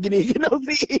Ivan. Parang giniginaw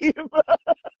si Ivan.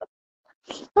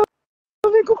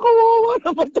 Sabi ko, kawawa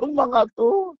naman itong mga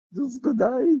to. Diyos ko,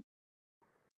 dahil.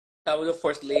 Tawag ng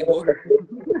forced labor.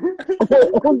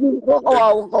 Diyos ko,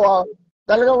 kawawa.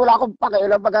 Talaga wala akong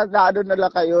pakialam pagka naano na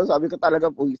lang kayo. Sabi ko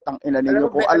talaga, puwistang ina ninyo.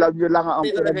 Kung alam nyo lang ang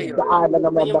pinagdaanan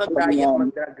ng mga bakla niyan.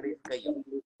 Mag-drag race kayo.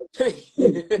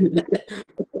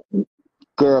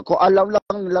 Kung alam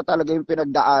lang nila talaga yung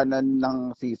pinagdaanan ng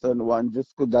season 1, Diyos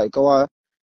ko dahil.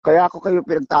 Kaya ako kayo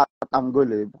pinagtatanggol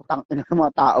eh. Putang ina ng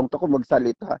mga taong to kung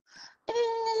magsalita.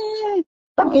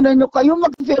 Tangina nyo kayo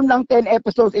mag-film ng 10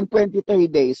 episodes in 23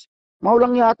 days.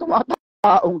 Maulang yata mga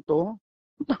taong to.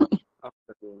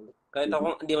 Kahit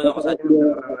ako, hindi man ako sa din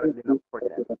ako for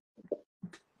that.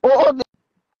 Oo,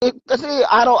 kasi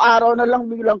araw-araw na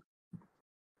lang biglang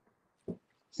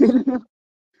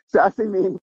sa si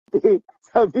Minty.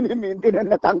 Sabi ni Minty na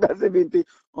natanggal si Minty.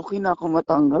 Okay na ako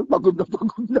matanggal. Pagod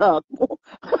na ako.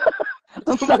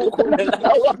 Ang sakit na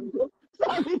natawag ko.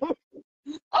 Sabi ni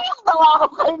tawa ako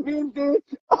kay Minty.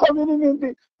 Sabi ni Minty,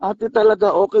 ate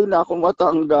talaga okay na ako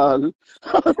matanggal.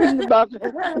 Sabi ni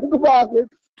bakit?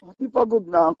 Ate pagod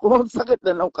na ako. Ang sakit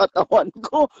na ng katawan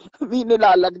ko. Sabi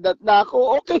nilalagdat na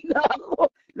ako. Okay na ako.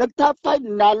 Nag-top 5.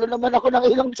 Nalo naman ako ng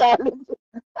ilang challenge.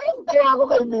 Ayun kaya ako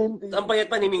kay Minty. Ang payat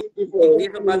pa ni Minty. Hindi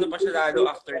na paano pa siya lalo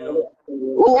after no.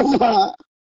 Oo nga.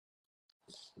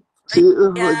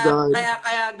 Oh my God.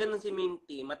 Kaya ganun si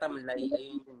Minty. Matamlay.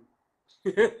 Ayun yun.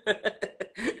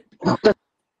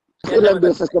 Ilang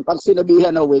beses kapag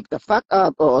sinabihan na wake the fuck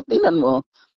up, tingnan mo.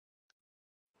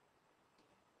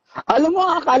 Alam mo,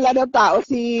 akala ng tao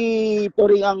si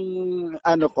Turing ang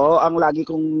ang lagi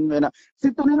kong si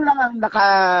Turing lang ang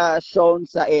naka-shown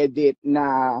sa edit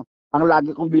na ang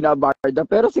lagi kong binabarda.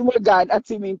 Pero si Morgan at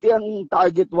si Minty ang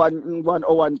target 101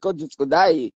 ko, Diyos ko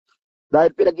dahil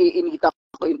pinag-iinita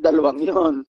ko yung dalawang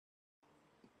yon.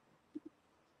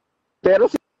 Pero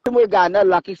si Morgana,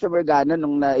 lucky si Morgana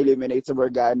nung na-eliminate si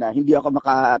Morgana. Hindi ako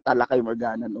makatala kay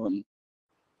Morgana noon.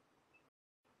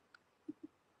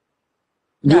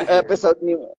 Yung episode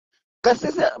ni...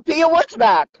 Kasi Pia, what's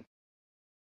that?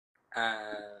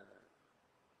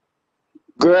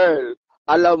 Girl,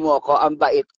 alam mo ko, ang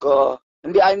bait ko.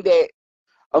 Hindi.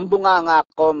 Ang bunganga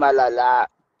ko, malala.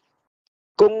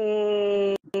 Kung,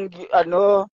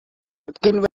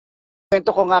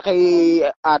 kinuwento ko nga kay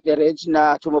Ate Reg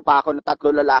na sumupa ako ng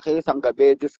 3 lalaki isang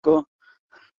gabi. Diyos ko,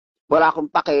 wala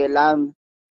akong pakialam.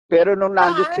 Pero nung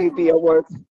nandun si Pia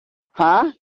Works, ha?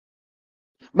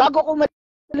 Bago ko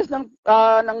malis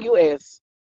ng US,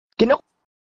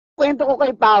 kinukwento ko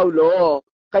kay Paolo.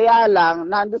 Kaya lang,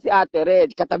 nandun si Ate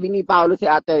Reg, katabi ni Paolo si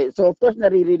Ate Reg. So, of course,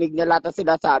 naririnig niya lahat ng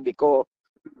sinasabi ko.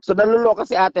 So, naluloka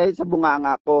si Ate Reg sa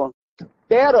bunganga ko.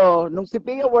 Pero, nung si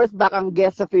Pia Works back ang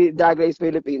guest sa Drag Race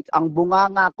Philippines, ang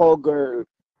bunganga ko, girl,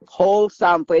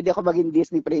 wholesome, pwede ako maging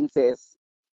Disney princess.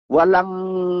 Wala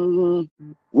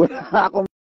akong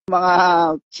mga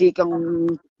chikang,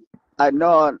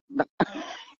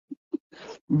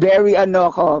 very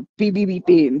ko, PBB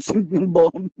pins.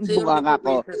 Bunganga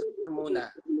ko. Muna.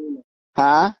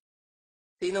 Ha?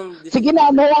 Sige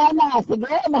na, Moana. Sige,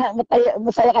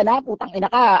 masaya ka na, putang ina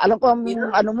ka. Alam ko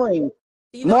ano mo eh.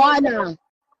 Moana.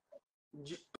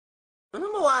 Ano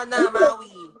Moana,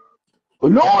 Maui?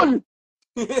 Ulol!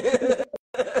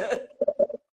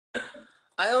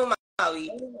 Ayaw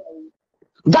Maui.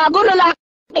 Gago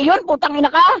lalaki yun, putang ina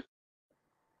ka.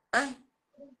 Ay,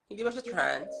 hindi ba siya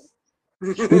trans?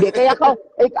 Hindi, kaya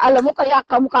alam mo, kaya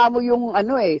kamukha mo yung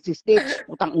si Stitch,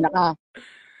 putang ina ka.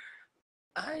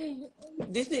 Ay,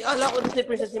 Disney, ko Disney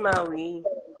Princess si Maui.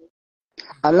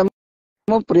 Alam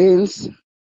mo, Prince,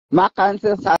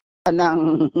 ma-cancel sana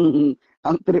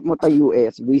ang trip mo sa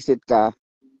US, visit ka.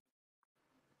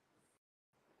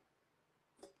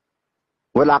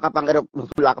 Wala ka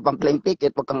pang plane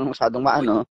ticket, wag kang masyadong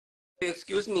maano.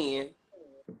 Excuse me,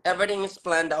 everything is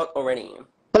planned out already.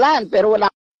 Plan, pero wala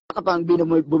ka pang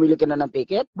bumili ka na ng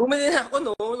ticket? Bumili na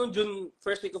ako noong June,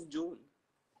 first week of June.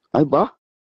 Ay ba?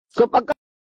 So pagka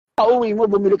uwi mo,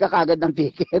 bumili ka kagad ng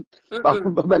ticket bago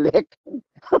babalik.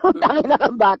 Tangin na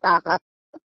kang bata ka.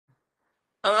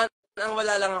 Ang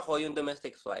wala lang ako yung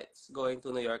domestic flights going to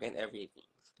New York and everything.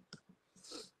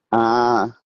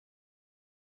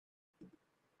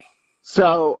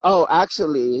 So,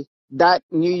 actually, that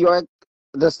New York,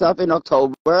 the stuff in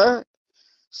October,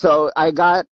 so I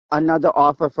got another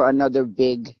offer for another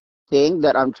big thing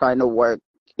that I'm trying to work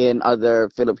in other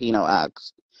Filipino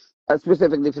acts,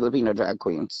 specifically Filipino drag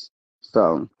queens.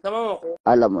 So,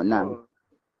 alam mo na.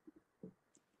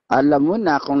 Alam mo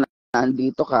na kung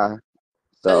nandito ka.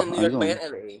 So, New York ba yan,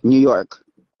 LA? New York.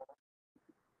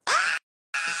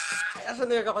 Sa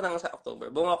New York ako nang sa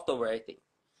October. Buong October, I think.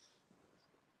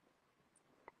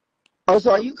 Oh,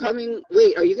 so are you coming?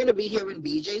 Wait, are you gonna be here when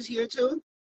BJ's here too?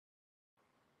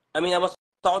 I mean, I was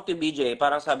talking to BJ.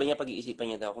 Parang sabi niya pag-iisipan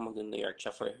niya daw kung mag-New York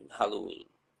siya for Halloween.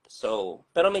 So,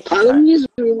 pero may Halloween is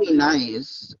really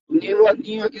nice. New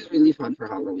York is really fun for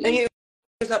Halloween. Ay,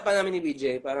 usapan namin ni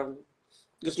BJ. Parang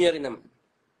gusto niya rin naman.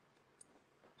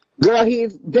 Girl,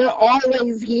 they're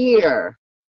always here.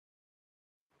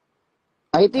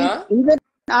 I think even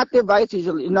Ate Vice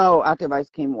usually, no, Ate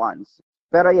Vice came once.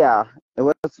 Pero yeah, it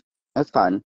was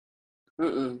fun.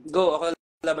 Go, ako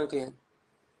laban ko yan.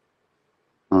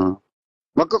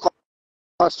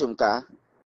 Magko-costume ka?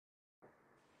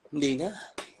 Hindi na.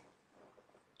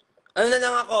 Ano na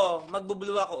lang ako,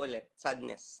 magbublue ako ulit.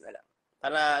 Sadness na lang.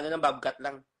 Para ano lang, bobcat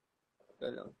lang. Ano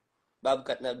lang.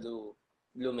 Bobcat na blue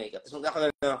makeup. Tapos mag-ako na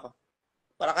lang ako.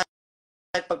 Para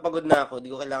kahit pagpagod na ako,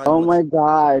 di ko kailangan Oh my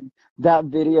God. That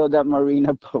video that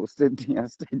Marina posted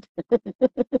yesterday.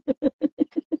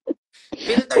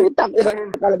 Filter. Utang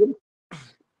ina talaga.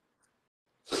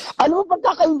 Alam mo,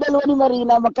 pagkakayong dalawa ni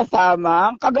Marina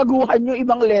magkasama, ang kagaguhan nyo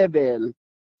ibang level.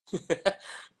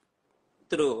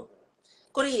 True.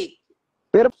 Correct.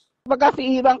 Pero pagka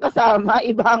si ibang kasama,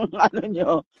 ibang ano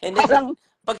nyo. And then, Parang,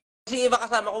 pag si iba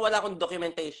kasama ko, wala akong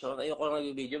documentation. Ayoko lang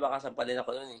nag-video, baka sampalin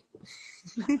ako nun eh.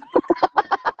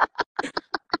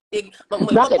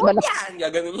 bakit man, yan!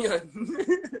 Gagawin yun.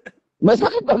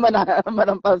 masakit ba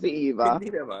manampal si Eva?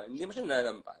 Hindi naman. Hindi mo siya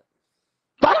nanampal.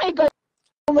 Parang ikaw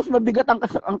mas mabigat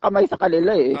ang kamay sa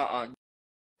kanila eh. Oo.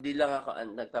 Hindi lang ako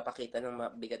nagpapakita ng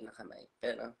mabigat na kamay.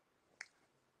 Pero,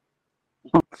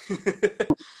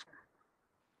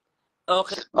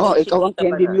 okay. Oh, ikaw ang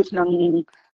candy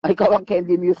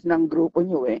muse ng grupo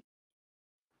nyo eh.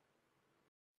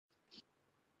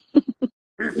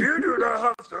 If you do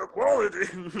not have the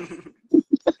quality.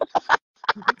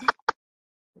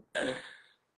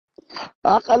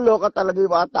 Kaloka talaga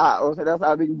yung mga tao.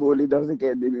 Sinasabing bully daw si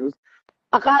Candy Muse.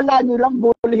 Akala nyo lang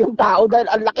bully yung tao dahil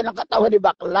ang laki ng katawan ni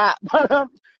bakla.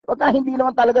 Baka hindi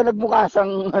naman talaga nagmukha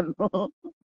siyang ano.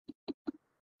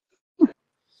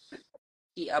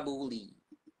 Bully.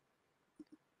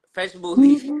 First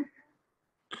bully.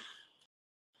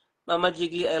 Mama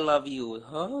Jiggly, I love you.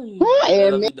 Hi.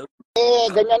 I love you daw.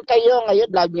 Ganyan kayo.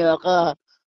 Ngayon, love nyo ako.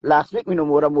 Last week,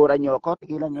 minumura-mura nyo ako.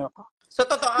 Tigilan nyo ako. So,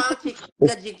 totoo,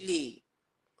 Chika Jiggly.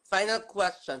 Final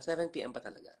question. 7 p.m. pa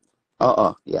talaga.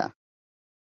 Oo, yeah.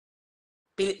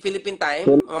 Philippine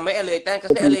time? May LA time.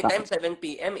 Kasi LA time, 7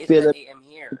 p.m. is 10 a.m.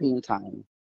 here. Philippine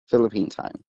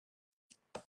time.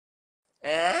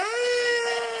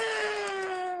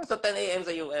 So, 10 a.m.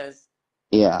 sa US.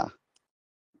 Yeah.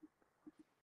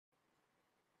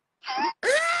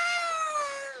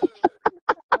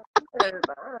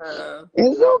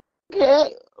 It's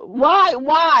okay.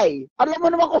 Why? Alam mo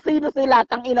naman kung sino sila,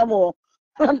 tangina mo.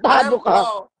 Tantado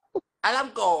ka. Alam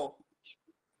ko.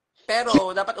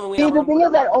 Pero, dapat umuwi See, ako. the thing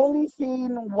is, I only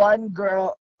seen one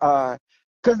girl,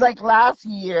 because like last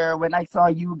year, when I saw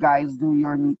you guys do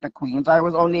your Meet the Queens, I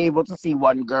was only able to see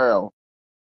one girl.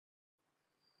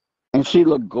 And she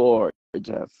looked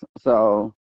gorgeous.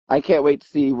 So, I can't wait to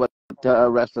see what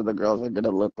the rest of the girls are going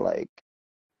to look like.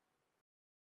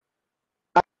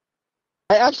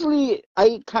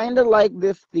 I kind of like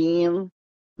this theme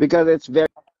because it's very,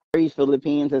 very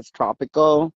Philippines. It's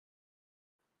tropical.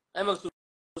 Ay,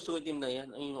 magsusuot team na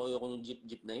yan. Ay, ayoko ng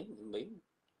jeep na yan. Ano ba yun?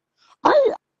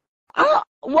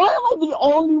 Why am I the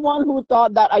only one who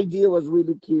thought that idea was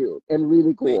really cute and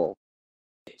really cool?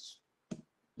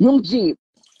 Yung jeep.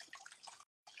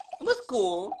 It was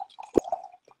cool.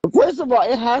 First of all,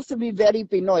 it has to be very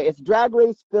Pinoy. It's Drag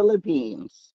Race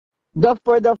Philippines.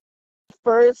 For the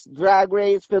first Drag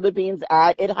Race Philippines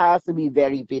ad, it has to be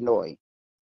very Pinoy.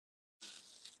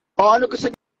 Ano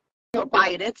gusto nyo,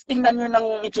 pirates? Tingnan nyo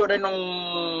ng itsura ng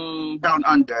Down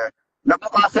Under.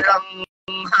 Nagmukha silang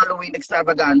Halloween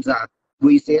extravaganza.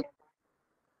 Buisit.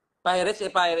 Pirates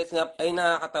nga. Ay,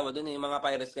 nakakatawa dun eh. Yung mga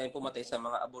pirates nga yung pumatay sa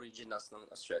mga aboriginals ng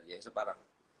Australia. So parang,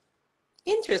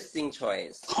 interesting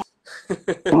choice.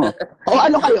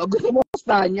 Ano kayo? Gusto mo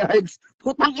Spaniards?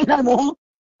 Putang ina mo?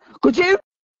 Could you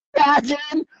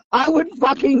imagine? I would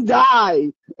fucking die.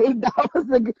 If that was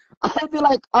I'd be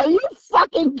like, are you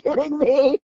fucking kidding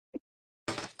me?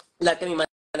 Lahat kami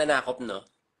mananakop, no?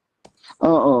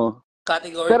 Oo.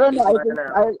 Category. Pero no,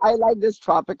 I like this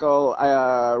tropical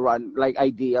run, like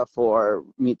idea for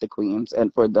Meet the Queens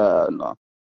and for the, no.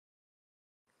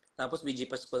 Tapos BJ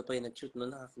Pascual pa yung nag-shoot, no?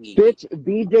 Nakakagigil. Bitch,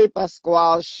 BJ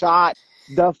Pascual shot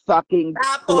the fucking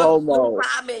promo. Tapos,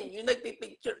 sa amin, yung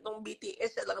nagpipicture ng BTS,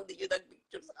 siya lang hindi yung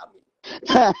nagpicture sa amin.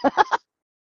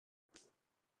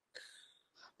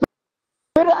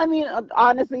 But I mean,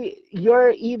 honestly,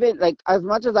 you're even, like, as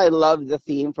much as I love the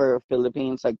theme for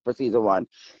Philippines, like, for season 1,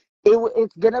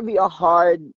 it's gonna be a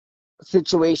hard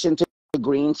situation to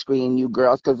green screen you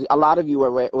girls, because a lot of you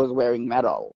was wearing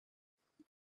metal.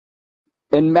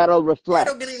 And metal reflects.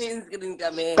 Pero green screen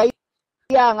kami.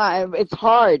 Kaya nga, it's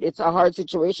hard. It's a hard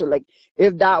situation. Like,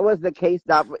 if that was the case,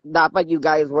 dapat you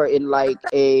guys were in, like,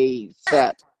 a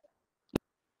set.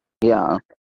 Yeah.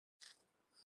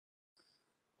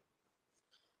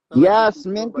 Yes,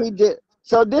 Minty did.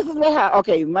 So this is what happened.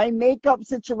 Okay, my makeup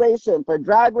situation for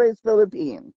Drag Race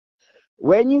Philippines.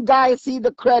 when you guys see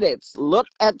the credits, look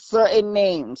at certain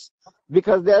names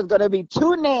because there's going to be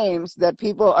two names that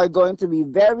people are going to be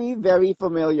very, very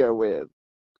familiar with.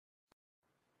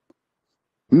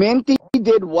 Minty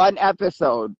did one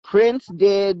episode. Prince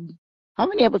did, how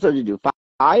many episodes did you do?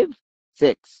 5?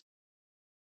 6?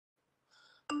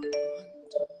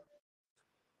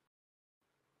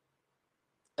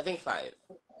 I think 5.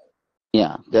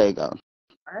 Yeah, there you go.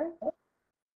 I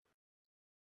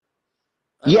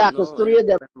Yeah, don't because know. 3 of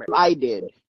them I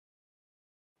did.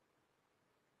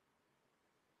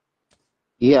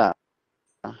 Yeah.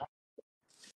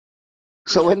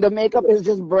 So Yeah. when the makeup is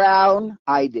just brown,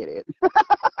 I did it.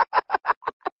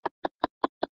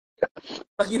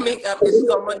 Pag yung makeup is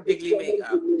common Jiggly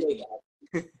makeup.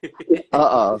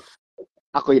 Oo.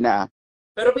 Ako'y na.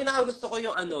 Pero pinakagusto ko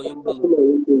yung ano, yung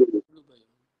blue. Blue ba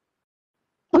yun?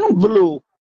 Anong blue?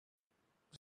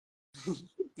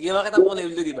 Hindi naman kita kulay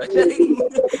blue, di ba?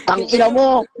 Ang ina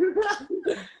mo.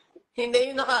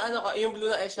 Hindi yung naka, ano ka, yung blue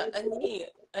na siya. Ani,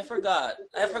 I forgot.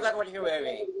 I forgot what you're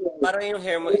wearing. Parang yung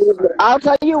hair mo is I'll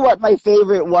tell you what my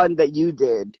favorite one that you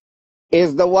did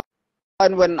is the one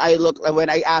when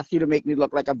I asked you to make me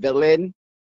look like a villain.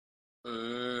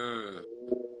 Mm.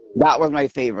 That was my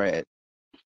favorite.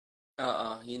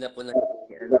 Oo, yun na po na,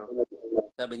 ano,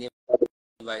 sabi niya,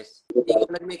 Vice, ikaw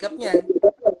nag-makeup niyan.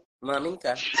 Maming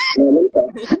ka.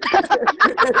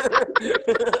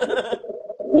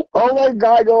 Oh my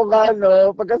God, oh nga,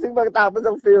 no? Pag kasing magtapos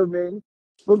ng filming,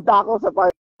 punta ako sa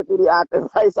party ni Ate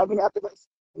Vice. Sabi ni Ate Vice,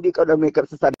 hindi ka na makeup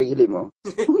sa sarili mo.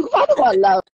 Paano ko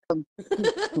alam?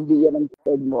 Hindi yan ang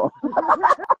tag mo.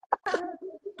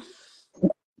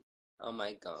 Oh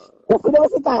my God. Kasi naman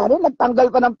si Karen, nagtanggal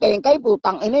pa ng pengkay,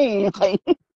 putang ina eh.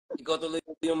 Ikaw tuloy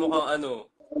yung mukhang ano,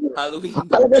 Halloween.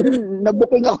 Talagang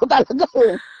nabuking ako talaga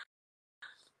eh.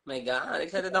 My God,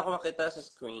 excited ako makita sa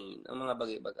screen ang mga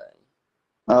bagay-bagay.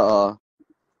 Oo.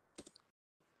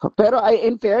 Pero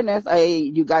in fairness,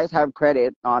 you guys have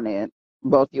credit on it.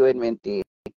 Both you and Minty.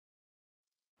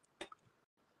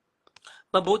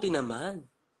 Mabuti naman.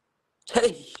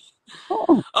 Chay.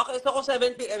 Oh. Okay, so kung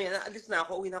 7 p.m. yan, alis na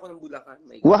ako, uwi na ako ng Bulacan.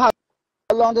 My God. Well, how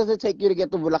long does it take you to get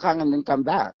to Bulacan and then come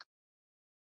back?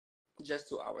 Just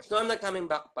 2 hours. No, I'm not coming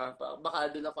back pa.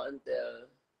 Baka doon ako until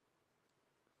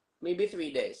maybe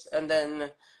 3 days. And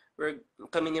then,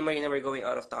 kami ni Marina, we're going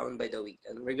out of town by the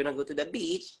weekend. We're gonna go to the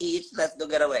beach, eat, let's go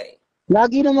get away.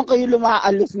 Lagi naman kayo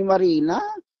lumaalis ni Marina.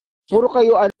 Puro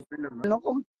kayo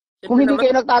kung hindi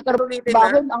kayo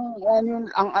nagtatrabaho,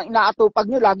 ang inaatupag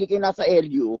nyo, lagi kayo nasa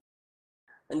LU.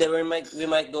 And then we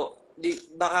might go,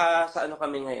 baka sa ano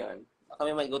kami ngayon, baka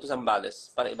we might go to Zambales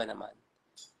para iba naman.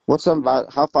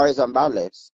 How far is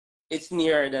Zambales? It's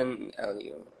nearer than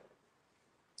LU.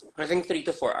 I think 3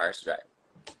 to 4 hours drive.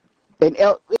 And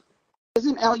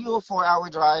isn't LU a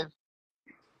 4-hour drive?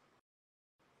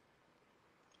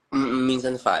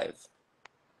 Minsan 5.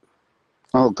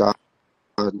 Oh God,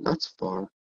 that's far.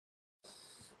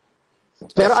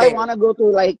 Pero I wanna go to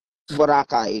like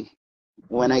Boracay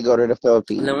when I go to the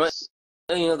Philippines. Alam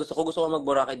mo, gusto ko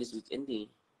mag-Boracay this weekend eh.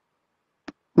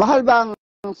 Mahal ba ang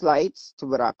flights to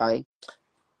Boracay?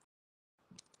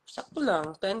 Sakto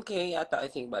lang, 10K yata I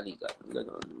think balikan.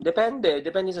 Ganun.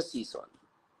 Depende sa season.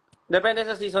 Depende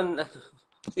sa season,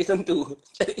 season 2.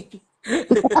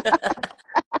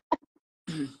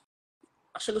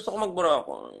 Actually, gusto ko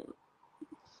mag-Boracay.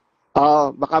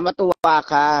 Oh, baka matuwa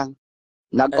ka.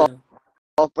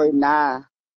 Nag-offer na.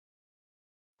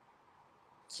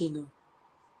 Sino?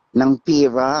 Ng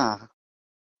pira.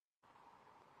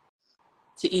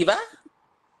 Si Eva?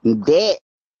 Hindi.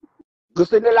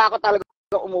 Gusto nila ako talaga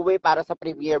umuwi para sa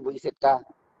premiere. Visit ka.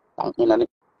 Tangina ni.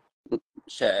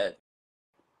 Shit.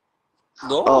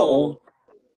 Go. Oo.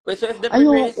 Wait, so if the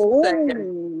premiere is Ayoko. second,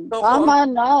 so Tama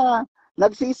na.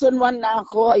 Nag-season 1 na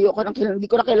ako. Hindi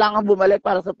ko na kailangan bumalik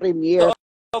para sa premiere.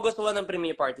 So, August 1 ang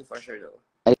premiere party for sure though.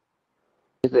 I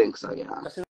think so, yeah.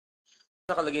 Kasi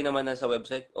nakalagay naman na sa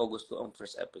website, August 2 ang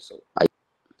first episode.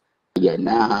 Yan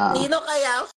na. Sino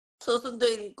kaya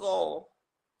susunduin ko?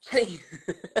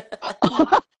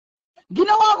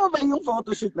 Ginawa mo ba yung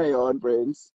photoshoot na yon,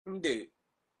 Prince? Hindi.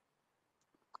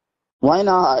 Why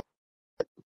not?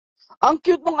 Ang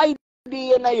cute ng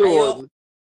idea na yun.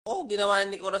 Ginawa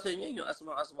ni Corazon yun, yung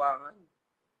aswang-aswangan.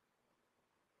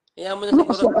 Kaya mo na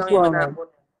siguro lang yung manapot.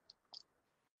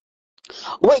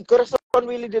 Wait, Corazon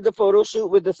really did the photo shoot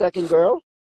with the second girl?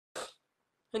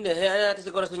 Hindi, hayaan natin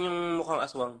si Corazon yung mukhang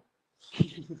aswang.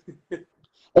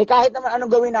 Kahit naman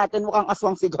anong gawin natin, mukhang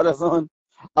aswang si Corazon.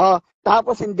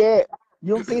 Tapos hindi.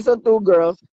 Yung season 2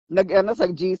 girls, sa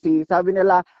GC, sabi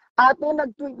nila, ate,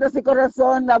 nag-tweet na si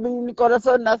Corazon. Sabi ni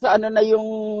Corazon, nasa na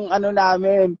yung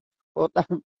namin. Puta,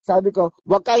 sabi ko,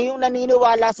 huwag kayong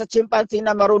naniniwala sa chimpanzee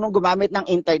na marunong gumamit ng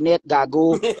internet,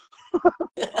 gago.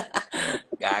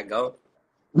 Gagaw.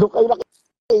 Doon kayo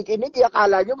nakikinig,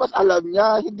 akala nyo mas alam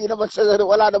niya. Hindi naman siya,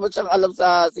 wala naman siyang alam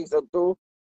sa season 2.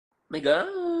 My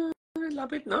God.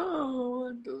 Lapit na.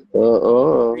 2,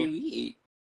 Oo. 3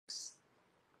 weeks.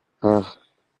 Ah.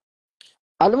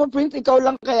 Alam mo, Prince, ikaw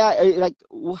lang kaya, like,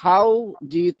 how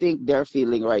do you think they're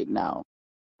feeling right now?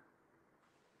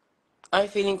 Ay,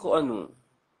 feeling ko ano.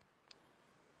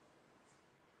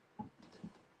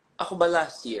 Ako ba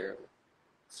last year?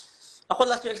 Ako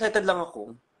last year excited lang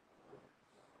ako.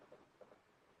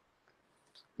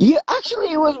 Yeah,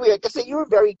 actually, it was weird kasi you were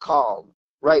very calm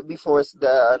right before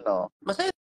the, ano. Masaya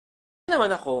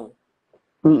naman ako.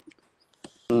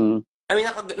 Mm. I mean,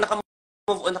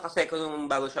 naka-move on na kasi ako nung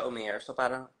bago siya umair. So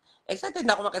parang, excited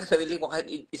na ako makita sa sarili ko kahit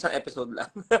isang episode lang.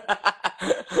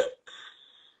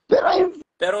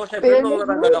 Pero syempre, nung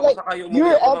natanggal ako, saka yung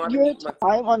umuwi ako mga your 8 months.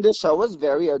 time on the show was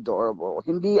very adorable.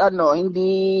 Hindi,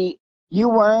 you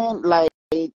weren't like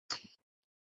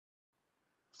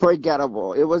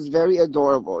forgettable. It was very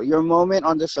adorable. Your moment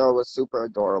on the show was super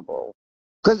adorable.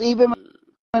 Because even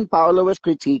when Paolo was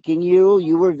critiquing you,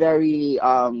 you were very,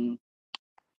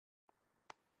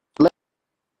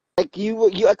 like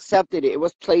you accepted it. It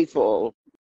was playful.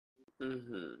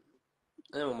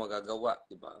 Ano mo magagawa,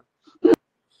 di ba?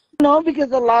 No, because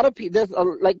a lot of people,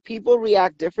 like people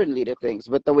react differently to things,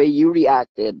 but the way you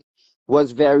reacted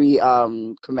was very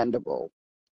commendable.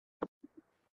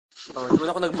 Oh, hindi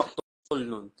naman ako nagmaktol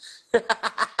nun.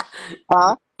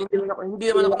 Ha? Hindi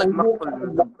naman ako nagmaktol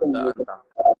nun.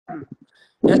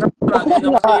 Kaya sa palagi, kasi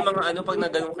yung mga ano, pag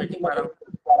naganong critic, parang,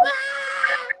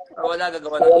 wala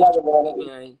gagawa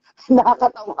ng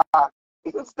Nakakatawa.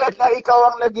 Instead na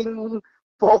ikaw ang naging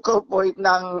focal point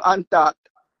ng Untucked,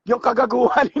 yung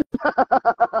kagaguhan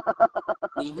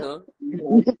Nino?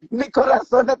 ni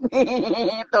Corazon at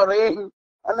ni Toring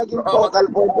ang naging focal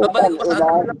point. Babalik ko sa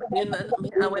atin, yun na, may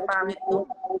away pangit to.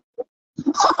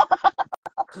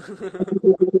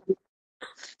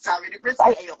 Sabi ni Prince,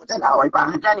 ay, ayoko dyan, away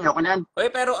pangit yan, ayoko dyan. Oy,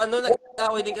 pero ano,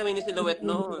 nag-away din kami ni Silhouette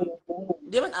noon.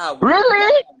 Hindi naman away.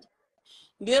 Really?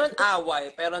 Hindi naman away,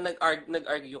 pero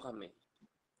nag-argue kami.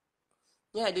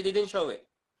 Yeah, they didn't show it.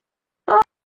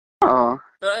 Oo.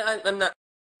 Pero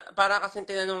para kasi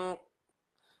tinanong,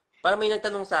 parang may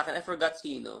nagtanong sa akin, I forgot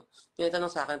sino.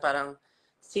 Tinatanong sa akin, parang,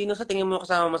 sino sa tingin mo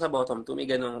kasama mo sa bottom 2? May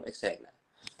ganung eksena.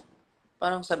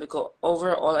 Parang sabi ko,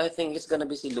 overall, I think it's gonna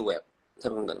be Silhouette.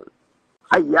 Sabi ko ganun.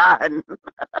 Ayan.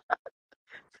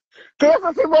 Kesa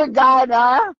si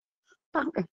Morgana.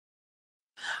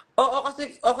 Oo,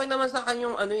 kasi okay naman sa akin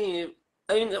yung ano eh.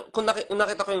 Ayun, kung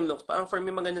nakita ko yung looks, parang for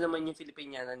me maganda naman yung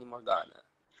Filipiniana ni Morgana.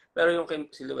 Pero yung kay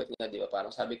Silhouette nga, di ba?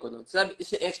 Parang sabi ko nun,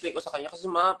 explain ko sa kanya kasi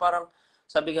parang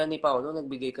sabi nga ni Paolo,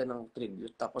 nagbigay ka ng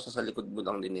tribute tapos sa likod mo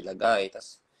lang din nilagay.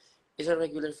 Tapos, is a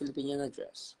regular Filipiniana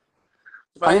dress.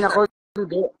 Ay, nako,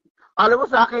 hindi. Alam mo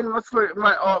sa akin,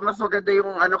 mas maganda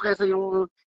yung ano kaysa yung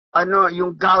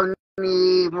yung gown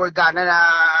ni Morgana na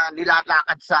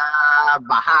nilalakad sa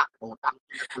baha. Utang.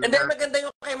 And then maganda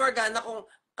yung kay Morgana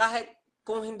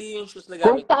kung hindi yung shoes na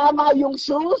Kung gamit. tama yung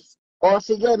shoes,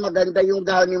 sige, maganda yung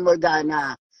gown ni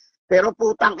Morgana. Pero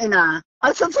putang ina,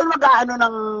 ang saan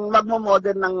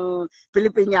magmo-model ng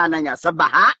Filipiniana niya? Sa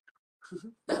baha?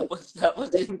 tapos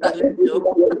yung talent show.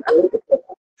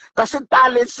 Kasi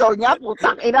talent show niya,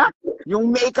 putang ina, yung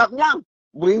makeup niya,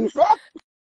 buwiset.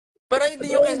 Pero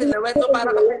hindi yung kay Silhouette. So,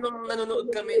 para kasi nung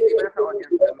nanonood kami, di ba, sa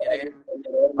audience kami rin.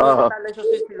 Nung talent show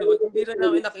si Silhouette, hindi rin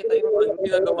namin nakita yung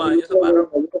ginagawa niya. So, parang,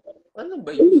 ano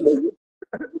ba yun?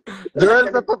 Girl,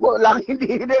 sa totoo lang,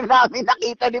 hindi rin namin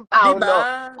nakita ni Paolo.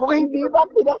 Diba?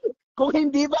 Kung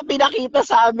hindi ba pinakita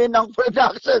sa amin ng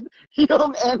production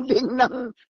yung ending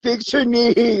ng picture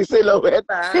ni Silhouette,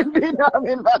 hindi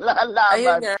namin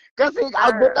malalaman. Kasi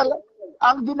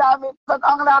ang ginamit,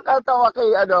 ang nakatawa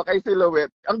kay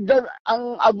Silhouette,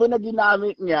 ang abo na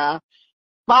ginamit niya,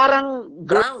 parang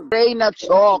Brown. gray na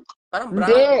chalk. Parang brown.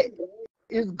 Hindi,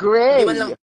 is gray. Hindi man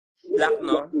lang black,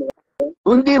 no?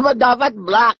 Hindi ba dapat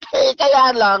black?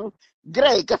 Kaya lang,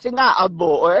 gray. Kasi nga,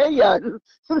 abo. Yan.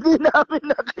 Hindi namin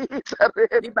nakita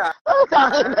rin. Diba?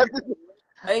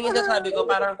 Ayun yung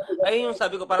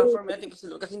sabi ko, parang for me, I think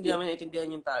kasi hindi namin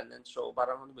naintindihan yung talent show.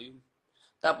 Parang ano ba yun?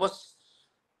 Tapos,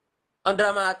 ang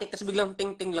dramatic, kasi biglang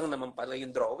ting-ting lang naman pala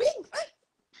yung drawing. Ay!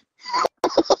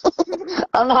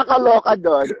 Ang nakakaloka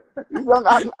doon,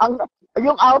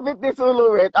 yung outfit ni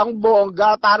Silhouette, ang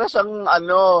bongga, para siyang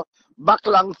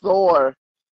baklang Thor.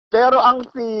 Pero ang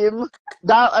theme,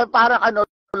 parang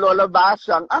Lola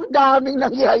Basyang, ang daming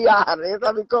nangyayari.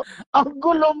 Sabi ko, ang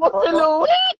gulo mo, si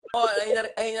Louie!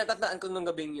 Ay, natatandaan ko nung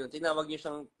gabing yun. Tinawag niyo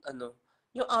siyang,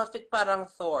 yung outfit parang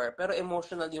Thor, pero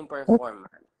emotional yung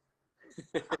performance.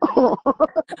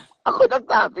 Ako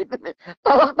nagsabi nun eh.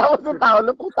 Tawag-tawag sa tao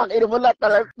na putang ina mo lahat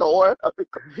talagang store. Sabi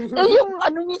ko, yung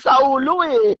ano niya sa ulo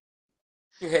eh.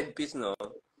 Yung headpiece, no?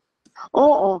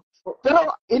 Oo.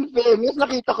 Pero in fairness,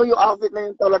 nakita ko yung outfit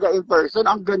na yun talaga in person.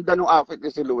 Ang ganda ng outfit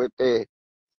ni Silhouette eh.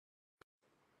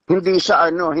 Hindi siya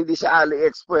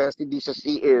AliExpress, hindi siya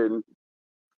Shein.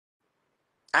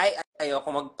 Ay,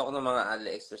 ayoko mag-talk ng mga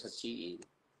AliExpress sa Shein.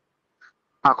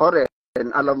 Ako rin.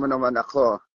 Alam mo naman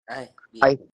ako. Ay,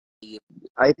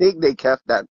 I think they kept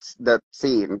that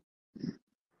scene.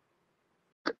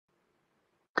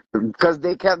 Because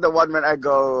they kept the one when I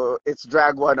go, it's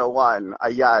Drag 101.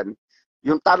 Ayan.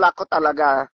 Yung tala ko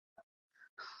talaga.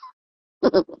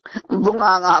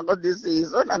 Bunganga ako this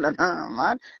season. Ano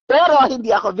naman. Pero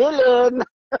hindi ako villain.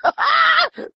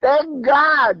 Thank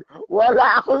God.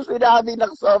 Wala akong sinabi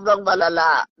ng sobrang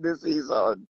malala this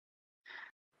season.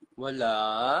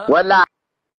 Wala? Wala.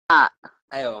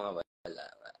 Ayaw nga wala.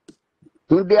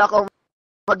 Hindi ako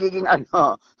magiging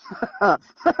ano.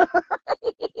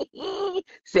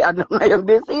 Si ano ngayong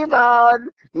this season.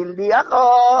 Hindi ako.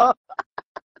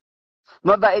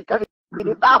 Mabait kami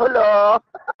ni Paolo.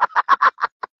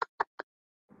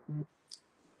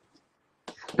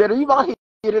 Pero yung mga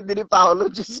hirit din ni Paolo,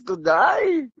 Diyos ko,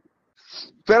 die.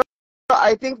 Pero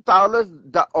I think Paolo's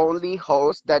the only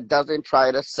host that doesn't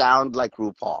try to sound like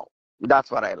RuPaul. That's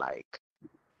what I like.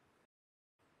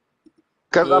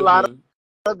 Because a lot of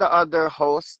the other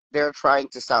hosts, they're trying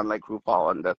to sound like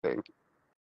RuPaul on the thing.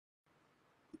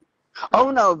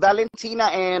 Oh no,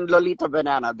 Valentina and Lolita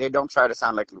Banana, they don't try to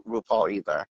sound like RuPaul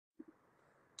either.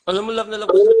 Alam mo, love na love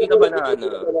ko si Lolita Banana.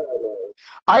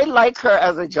 I like her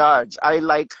as a judge. I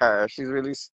like her. She's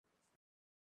really...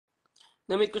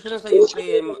 Na-meet ko siya sa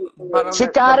UK. Parang si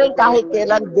Karen kahit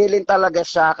kailan bilin talaga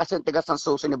siya kasi tigas ng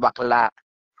suso ni bakla.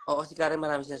 Oo, si Karen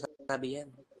marami sinasabi yan.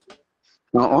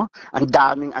 Oo. Ang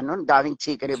daming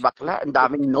chika ni bakla. Ang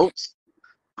daming notes.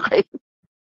 Okay.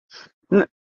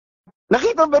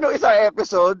 Nakita ba nung isang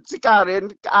episode, si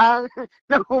Karen,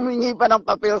 nang humingi pa ng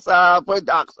papel sa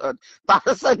production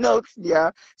para sa notes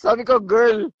niya. Sabi ko,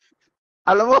 girl,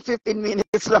 alam mo, 15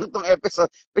 minutes lang tong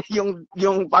episode.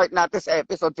 Yung part natin sa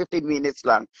episode, 15 minutes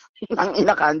lang. Ang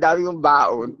inakan, dami yung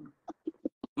baon.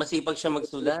 Masipag siya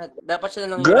magsulat. Dapat siya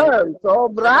lang... Girl,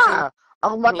 sobra!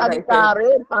 Ang mata ni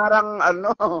Karen, parang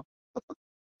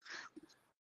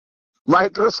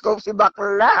microscope si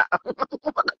bakla.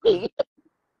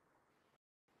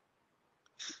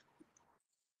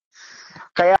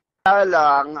 Kaya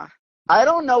lang, I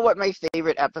don't know what my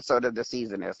favorite episode of the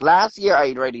season is. Last year,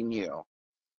 I already knew.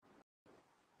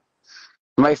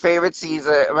 My favorite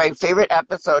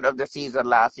episode of the season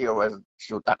last year was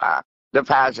Shutaka. The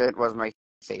pageant was my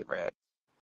favorite.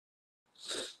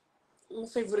 Yung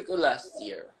favorite ko last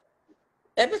year.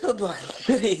 Episode 1.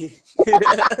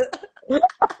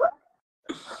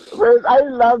 First, I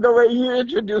love the way you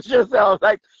introduce yourself.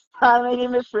 Like, hi, my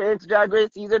name is Fritz, Drag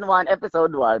Race Season 1,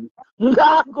 Episode 1.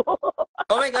 Gago!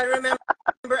 Oh my God,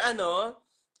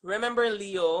 remember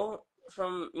Leo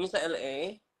from yung sa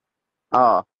LA?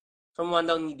 Oh. From One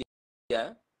Down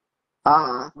Media?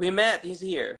 We met, he's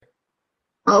here.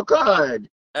 Oh, good.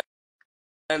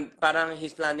 And parang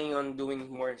he's planning on doing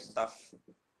more stuff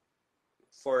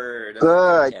for the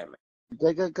Good.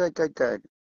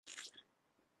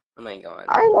 Oh my God.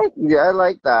 I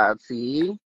like that.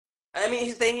 See? I mean,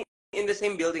 he's staying in the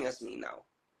same building as me now.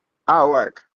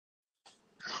 Work.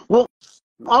 Well,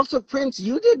 also, Prince,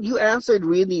 you answered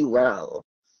really well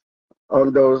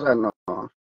on those.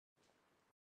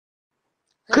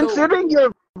 Considering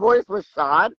your voice was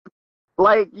shot,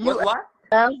 like you What?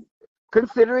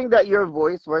 Considering that your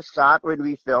voice was shot when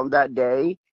we filmed that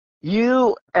day,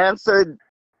 you answered.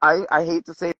 I hate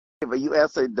to say it, but you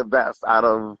answered the best out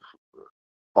of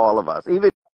all of us,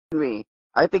 even me.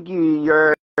 I think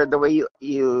you're the way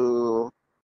you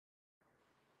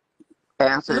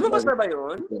answered. Lumabas na ba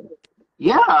yun?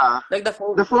 Yeah. Like the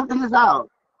full thing is out.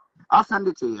 I'll send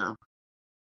it to you.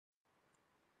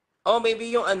 Oh, maybe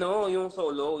yung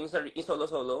solo, yung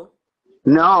solo.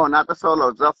 No, not the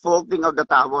solo. The full thing of the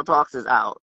Tabo Talks is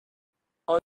out.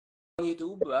 On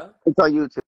YouTube, ba? It's on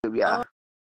YouTube, yeah.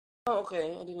 Oh,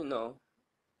 okay. I didn't know.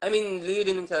 I mean, Leo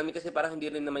didn't tell me kasi parang hindi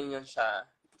rin naman yan siya.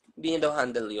 Hindi niya daw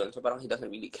handle yun. So parang he doesn't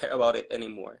really care about it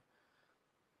anymore.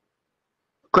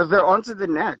 Because they're on to the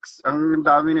next. Ang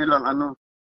dami nilang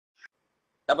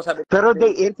Tapos sabi, pero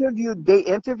they interviewed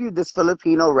this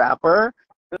Filipino rapper.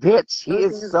 Bitch, he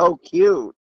is so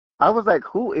cute. I was like,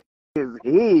 who is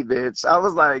he, bitch? I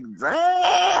was like,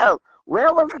 damn! Where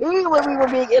was he when we were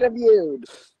being interviewed?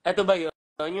 Ito ba yun?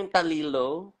 Yung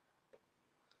talilo?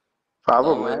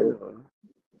 Oo nga, Probably. no?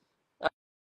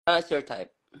 It's your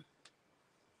type.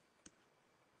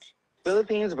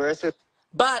 Philippines versus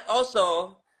But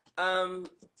also,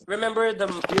 remember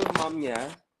yung mom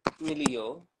niya, ni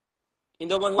Leo? Yung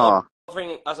the one who Oh.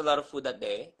 offering us a lot of food that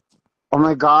day? Oh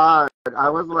my God. I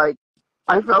was like,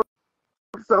 I felt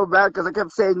so bad because I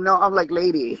kept saying no. I'm like,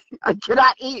 lady, I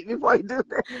cannot eat before I do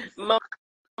this. Mom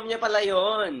niya pala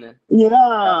yun.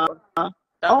 Yeah. Oh, I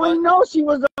Tapos, know she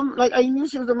was like I knew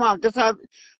she was a mom. Just have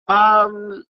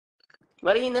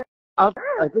Marina.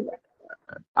 I think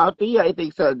Althea, I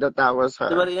think said that was Si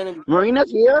her. Marina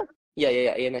Marina's here?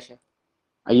 Yeah, ayan na siya.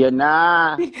 Ayan na.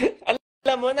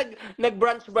 Alam mo,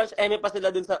 nag-brunch eme pa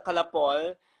sila dun sa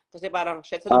Kalapol. Kasi parang,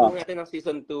 shit, Oh. salubong natin ng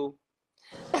season 2.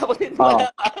 Tapos ito Oh.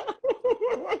 wala ka.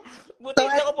 Buti So,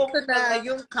 hindi ako ito pumunta na na.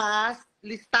 yung cast,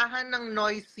 listahan ng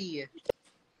noisy.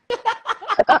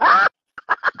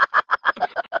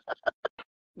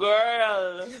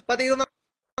 Girl! Pati yung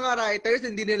mga writers,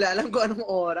 hindi nila alam kung anong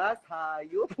oras.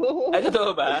 Hayop. Ay,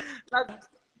 totoo ba?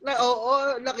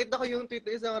 Oo, nakita ko yung tweet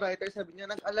ng isang writer. Sabi niya,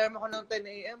 nag-alarm ako ng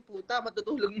 10 a.m. Puta,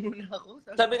 matutulog muna ako.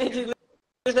 Sabi ni Jiggly,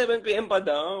 7 p.m. pa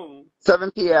daw. 7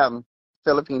 p.m.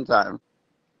 Philippine time.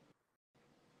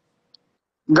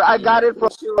 I got it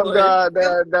from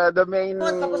the main.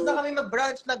 Tapos na kami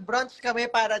mag-brunch. Nag-brunch kami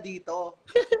para dito.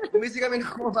 Umisi kami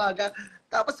ng umaga.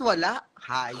 Tapos wala.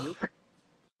 Hayop.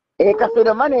 Kasi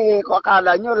naman kung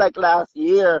akala nyo like last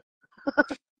year.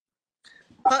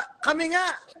 Kami nga,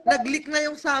 nag-leak na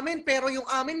yung sa amin, pero yung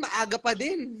amin maaga pa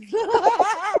din.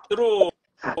 True.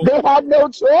 They had no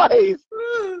choice.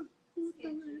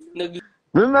 Nag-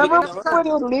 Remember when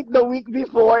it leaked the week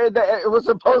before that it was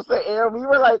supposed to air? We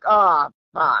were like,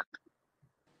 fuck.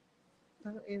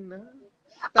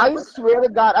 I swear to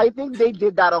God, I think they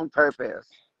did that on purpose.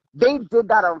 They did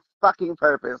that on fucking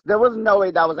purpose. There was no way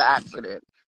that was an accident.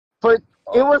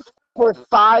 It was for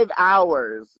 5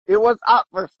 hours. It was up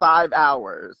for 5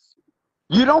 hours.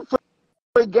 You don't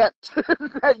forget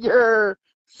that your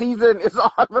season is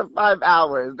on for 5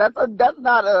 hours. That's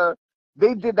not a.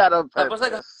 They did that on purpose. Tapos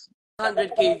like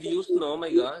 100K views, no? Oh my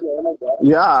God.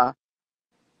 Yeah.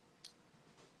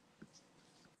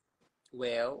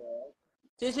 Well,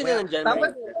 sino nandyan?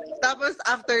 Tapos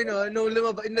after no, nung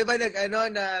lumabas, diba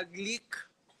nag-leak.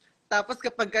 Tapos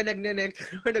kapag ka nag-next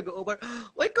or nag-over,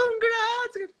 why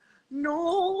congrats! No,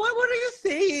 what are you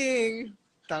saying?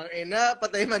 Tangina,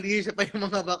 patay mali siya pa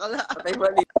yung mga bakla. Patay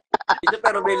mali.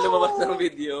 Pero may lumabas ng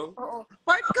video. Oo.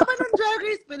 Part ka ba ng Drag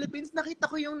Race Philippines?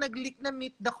 Nakita ko yung nag-leak na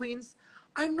Meet the Queens.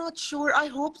 I'm not sure. I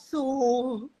hope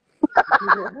so.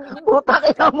 Puta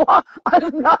kaya mo,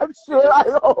 I'm not sure.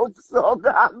 I hope so.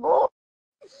 Gago.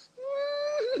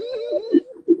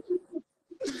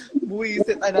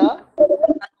 Buwisit, ano?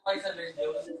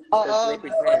 Oo.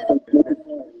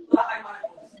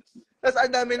 Tapos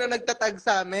ang dami na nagtatag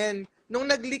sa amin. Nung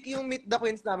nag-leak yung Meet the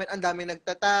Queens namin, ang dami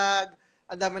nagtatag,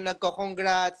 ang dami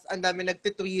nagko-congrats, ang dami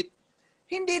nagtitweet.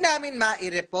 Hindi namin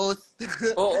ma-repost.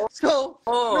 Oo. So,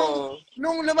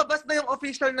 nung lumabas na yung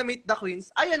official na Meet the Queens,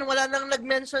 ayun, wala nang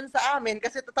nag-mention sa amin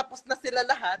kasi tatapos na sila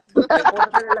lahat.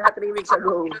 Tapos na lahat 3 weeks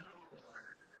ago.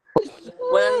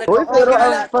 Walang Uy, pero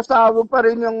nagko-congrats. pasabog pa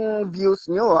rin yung views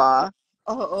nyo, ha?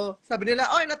 Oo. Sabi nila,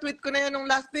 oy, na-tweet ko na yan nung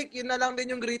last week. Yun na lang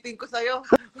din yung greeting ko sa'yo.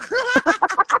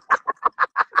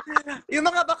 Yung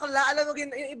mga bakla, alam mo,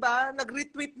 yung iba,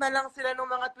 nag-retweet na lang sila ng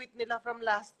mga tweet nila from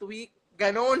last week.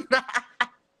 Ganon.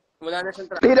 Wala na siyang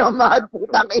Tinamad,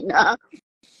 putang ina.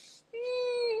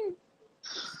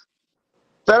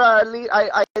 Pero at least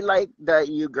I like that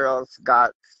you girls got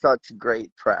such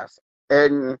great press.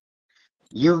 And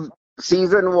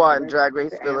season 1, Drag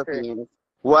Race Philippines,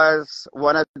 was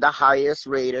one of the highest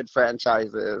rated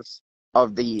franchises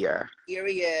of the year.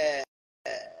 Period.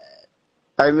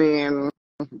 I mean,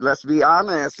 let's be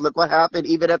honest. Look what happened.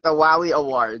 Even at the Wowie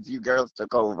Awards, you girls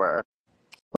took over.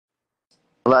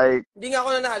 Like, Hindi nga ako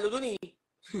nanalo dun eh.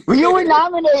 you were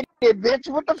nominated, bitch.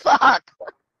 What the fuck?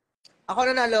 Ako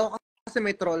nanalo kasi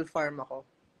may troll farm ako.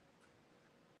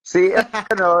 Si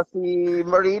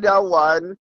Marina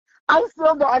won. I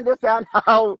still don't understand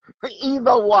how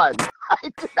Eva won.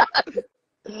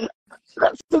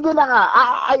 Sige na nga.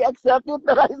 I accept it,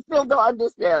 but I still don't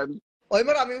understand. Oy,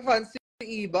 maraming fans si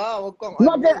Iba. Huwag kang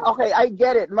Okay, I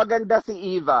get it. Maganda si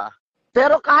Eva.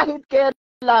 Pero kahit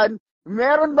kailan,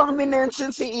 meron bang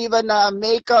minention si Eva na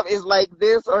makeup is like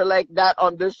this or like that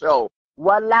on the show?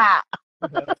 Wala.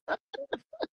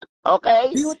 Okay?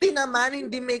 Beauty naman,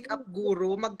 hindi makeup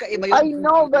guru. Magkaiba yung I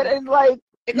know, but it's like,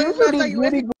 Ikaw yung Usually, nasa US,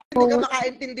 beauty hindi ka guru.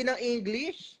 makaintindi ng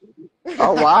English.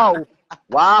 Oh, wow.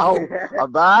 Wow.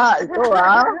 Aba, ito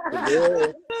ha.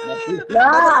 Sige. Nakita.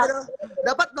 Dapat,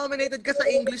 dapat nominated ka sa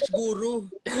English Guru.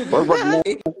 Or wag na.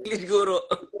 English guru.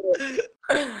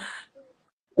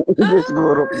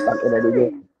 Siguro kitang inaligo.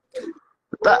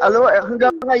 Alam mo,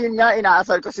 hanggang ngayon nga,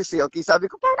 inaasar ko si Silky. Sabi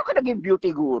ko, paano ka naging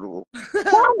beauty guru?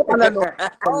 Paano ka na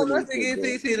Oo nga, sige,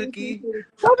 si Silky.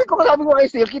 sabi ko kay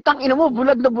Silky, tangina mo,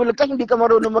 bulag na bulag ka, hindi ka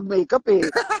marunong mag-makeup eh.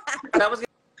 Tapos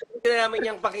ginamit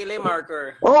niyang pakilay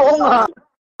marker. Oo nga.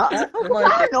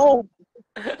 Ano?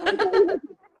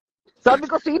 Sabi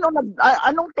ko,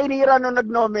 anong tinira nung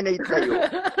nag-nominate sa'yo?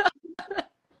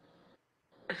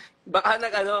 Baka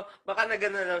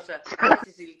nag-ano lang siya.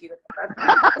 Si Silky.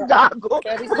 Gago.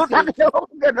 Pero si Butang Silky. na ako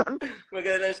ganun.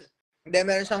 Maganda lang siya. Hindi,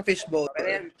 meron siyang fishbowl. Pero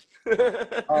yan.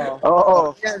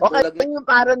 Oo. Yan, Okay, bulag na. yung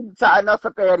parang sa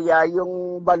perya, yung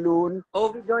balloon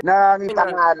Oh, na may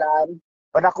pangalan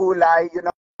o na kulay, yun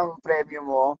ang premyo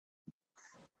mo.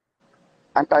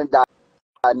 Ang tanda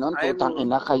nun, Ay, putang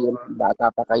ina kayo, bata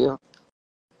pa kayo.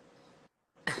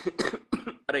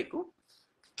 aray ko.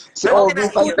 Si Pero Obi,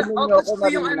 kinakita- pagtingin niyo ako, August 2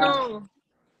 yung Marina.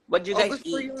 What you guys August 2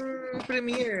 eat? yung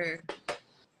premiere.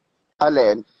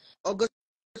 Alin? August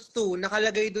 2,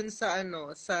 nakalagay dun sa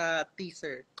sa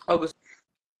teaser. August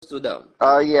 2 daw.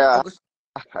 Oh, yeah. August.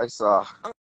 I saw.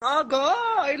 Aga,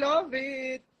 I love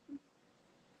it.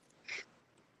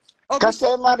 August, Kasi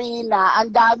Marina, ang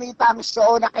dami pang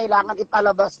show na kailangan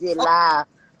ipalabas nila.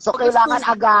 So, August kailangan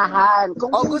 2. agahan.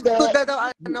 Kung August hindi, 2 daw,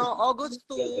 August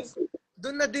 2,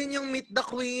 dun na din yung Meet the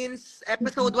Queens,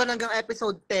 episode 1 hanggang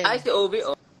episode 10. Ay, si Obi,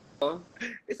 oh.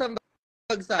 Isang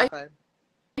bagsakan.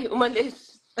 Ay,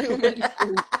 umalis. Ay, umalis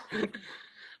ko.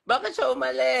 Bakit siya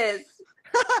umalis?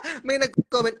 May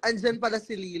nag-comment, andyan pala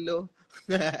si Lilo.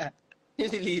 Yung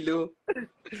si Lilo.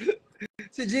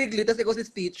 Si Jiggly, tas ikaw si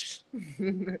Stitch.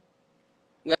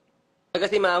 Taga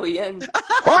si Maui yan.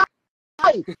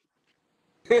 ay!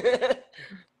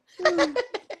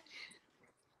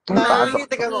 Maui,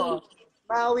 teka mo.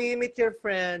 Maui, meet your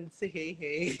friend. Si Hey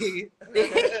Hey.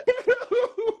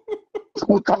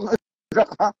 Putang ina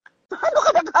ka. Ano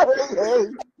ka nag-alay?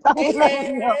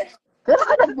 Kailan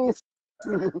ka nag-Disney?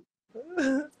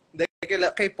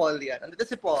 Kay Paul yan. Andito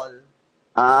si Paul.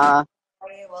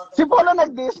 Si Polo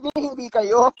nag-Disney, hindi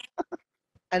kayo.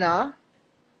 Ano?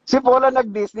 Si Polo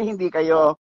nag-Disney, hindi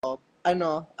kayo.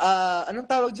 Anong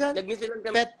tawag dyan? Nag-miss lang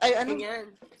kami. Pet, ay ano? Yan.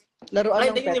 Laruan Ay,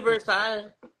 ng the pet. Universal.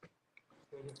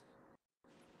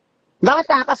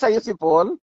 Nakataka sa'yo si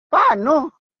Paul?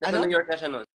 Paano? Nasa New York na siya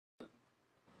nun.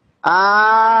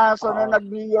 So nung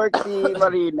nag-New York si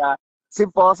Marina, si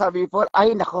Paul sabi Paul,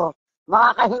 ay nako,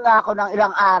 makakahinga ako ng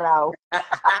ilang araw.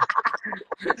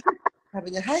 Sabi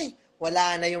niya, hi,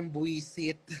 wala na yung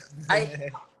buwisit. Ay,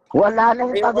 Wala na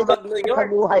yung Ayaw sabi ko mag-New sa York.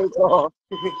 buhay ko.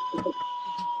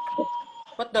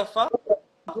 what the fuck?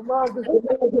 Ba't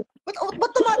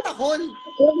tumatahol?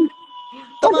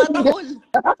 Tumatahol.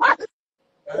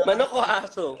 Manok o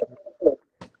aso?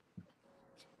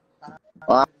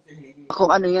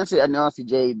 Kung ano yan si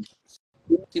Jade.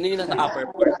 Sino yung nasa upper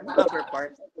part? Upper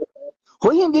part?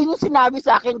 Hoy, hindi niyo sinabi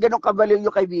sa akin ganun kabaliw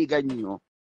yung kaibigan niyo.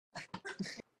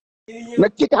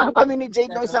 Nagchikahan kami ni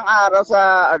Jade no isang araw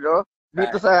sa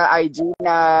dito sa IG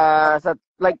na sa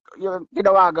like yung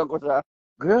tinawagan ko sa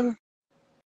girl.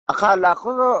 Akala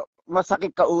ko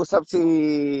masakit kausap si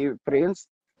Prince.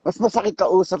 Mas masakit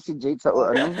kausap si Jade sa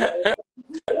ano.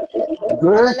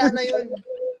 Girl, Wala na yun.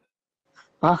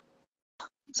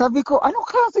 sabi ko, ano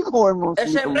klaseng hormones Eh,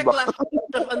 dito syempre, ba?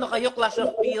 clash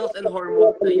of feels and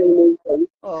hormones kayo.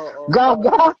 Oo.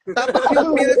 Gaga! Tapos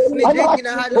yung pills ni Jade,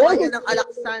 hinahalo Hoy! niya ng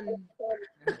alaksan.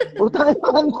 Utang ina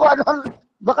ko ano,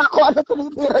 baka ko ano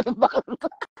tumitira yung baka.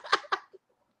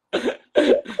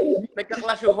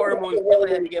 Nagka-clash of hormones niya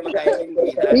kaya hindi kayo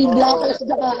magkakaintindihan. Bigla ko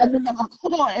sa ano lang ako,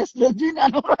 estrogen,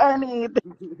 ano ka ni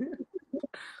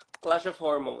Clash of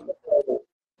hormones.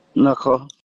 Nako.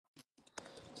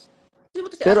 Sino ba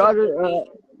to si Pero Ashley?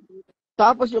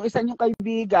 tapos yung isa niyong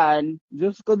kaibigan,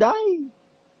 Diyos ko dahil.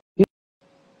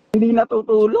 Hindi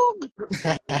natutulog.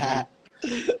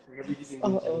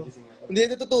 Oo. Hindi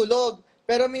natutulog.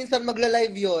 Pero minsan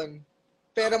magla-live yon.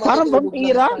 Pero Parang matutulog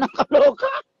vampira, lang siya.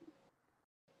 nakaloka.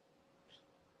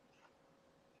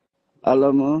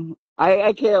 Alam mo, I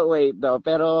can't wait daw,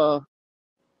 pero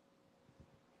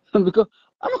sabi ko,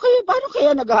 paano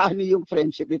kaya nag-aano yung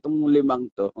friendship itong limang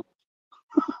to?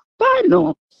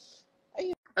 Paano?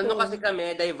 Ano kasi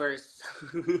kami, diverse.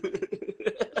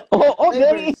 Oo,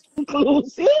 very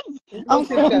inclusive. Ang Inclusive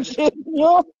kami. friendship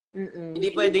nyo.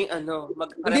 Hindi pwedeng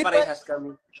magpare-parehas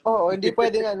kami. Oo, hindi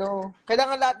pwedeng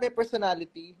Kailangan lahat may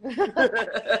personality.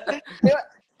 Diba,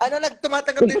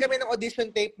 tumatanggap din kami ng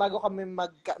audition tape bago kami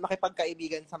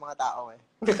makipagkaibigan sa mga tao eh.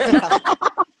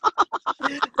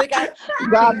 Teka,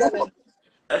 Gago.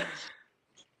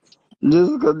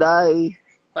 Diyos ko, dahil.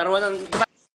 Parang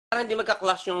hindi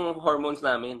magka-clash yung hormones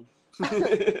namin.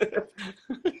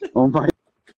 Oh my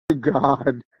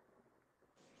God.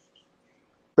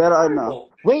 Pero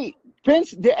wait,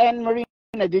 Prince and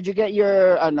Marina, did you get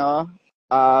your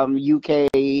UK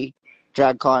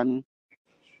DragCon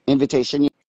invitation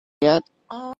yet?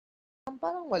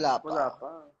 Parang wala pa. Wala pa.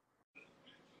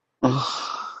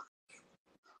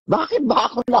 Bakit ba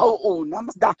ako nauuna?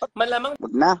 Mas dapat Malamang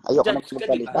wag na. Ayoko na judge ka,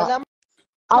 magsalita. Malamang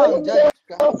Ay, judge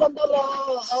ka. sandali.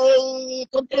 Ay,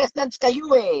 contestants kayo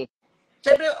eh.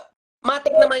 Siyempre,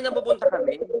 matik naman na pupunta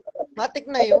kami. Matik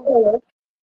na yun.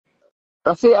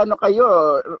 Kasi kayo,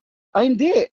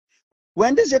 hindi.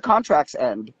 When does your contracts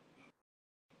end?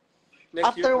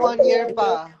 Next After year, 1 year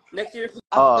pa. Next year.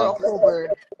 After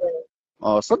October.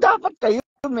 So dapat kayo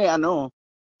may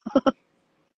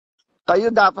kayo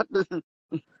dapat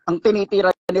ang tinitira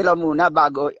nila muna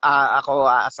bago ako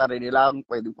aasarin nila ang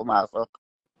pwedeng pumasok.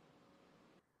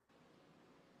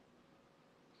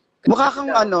 Mukha kang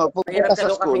pupunta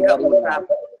sa school.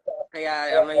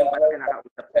 Kaya ngayon pa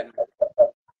kinakausap ka na.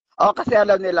 Kasi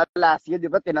alam nila last year, di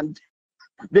ba,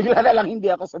 bigla na lang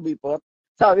hindi ako sumipot.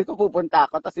 Sabi ko pupunta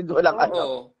ako, tapos doon lang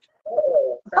Oo.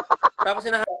 Tapos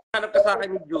hinahanap ka sa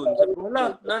akin ni June. Sabi ko,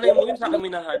 wala, nanay mo yun sa akin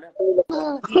minahanap.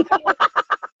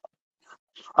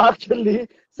 Actually,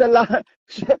 sa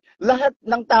lahat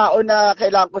ng tao na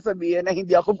kailangan ko sabihin na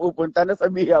hindi ako pupunta,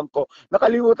 nasabihan ko.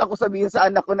 Nakalimutan ko sabihin sa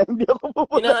anak ko na hindi ako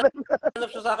pupunta. Hinahanap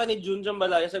siya sa akin ni June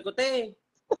Jambalaya. Sabi ko,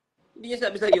 hindi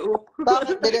niya sabi sa'yo.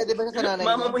 Bakit? Di ba siya sa nanay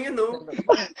Mama niya? mo yun, no?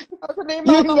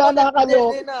 Yun nga nakalo.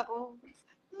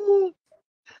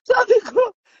 Sabi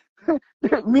ko,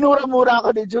 minura-mura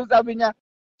ako ni June.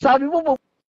 Sabi mo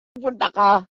pupunta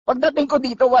ka. Pagdating ko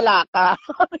dito, wala ka.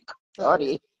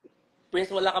 Sorry. Prince,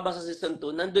 wala ka ba sa season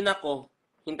 2? Nandun ako.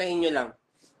 Hintayin nyo lang.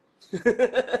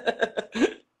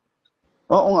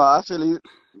 Oo nga, actually.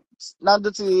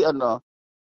 Nandun si Nandun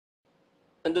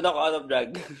ako out of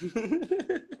drag.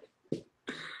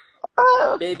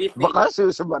 Baby face. Baka si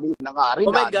Marina nga rin.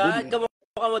 Oh my God,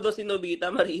 kamukha mo doon si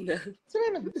Nobita, Marina. Sino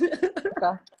yung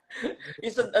nagkita?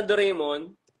 Yung sa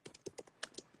Doraemon.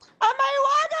 Amay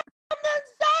wala ng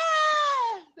sa!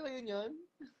 Di ba yun?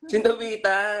 Si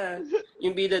Nobita.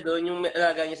 Yung bida doon, yung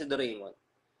alaga niya sa Doraemon.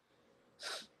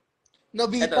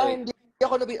 Nobita, hindi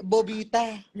ako Nobita. Bobita.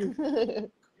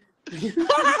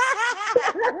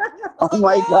 Oh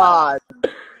my God.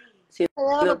 Si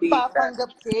Kaya Nobita.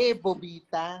 magpapanggap si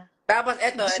Bobita. Tapos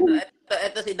eto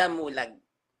si Damulag.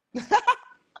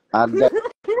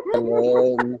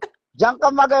 Agaling. Diyan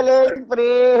ka magaling,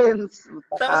 Prince.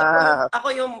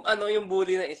 Ako yung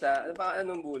bully na isa.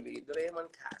 Anong bully?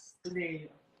 Doraemon cast.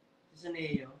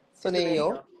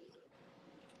 Suneo?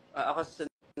 Ako si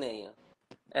Suneo.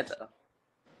 Eto.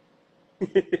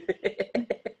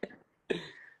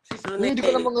 Si Suneo. Hindi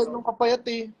ko naman ng kapayat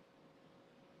eh.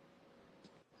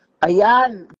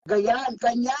 Ayan, ganyan.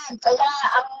 Kaya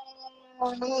ang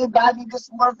may body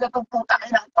dysmorphia itong putang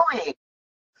inang to eh.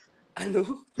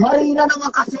 Ano? Marina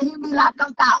naman kasi hindi lahat ng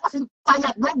tao kasi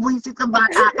payat mo, buwisit ng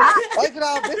bata ka. Ay,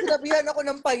 grabe. Sinabihan ako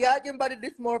ng payat. Yung body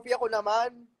dysmorphia ko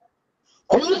naman.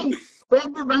 Ay,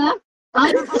 pwede ba?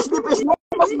 Kahit nipis mo,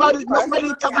 mas malit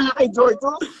ka pala kay George.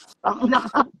 Ang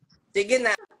naka. Sige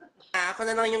na. Ako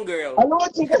na lang yung girl. Ano ang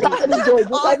chika sa akin ni George?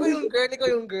 Ako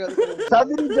yung girl.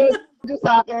 Sabi ni George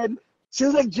sa akin, she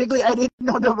was like, Jiggly, I didn't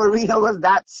know the Marina was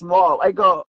that small. I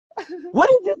go, what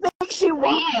did you think she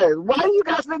was? Why do you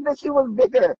guys think that she was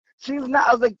bigger? She's not.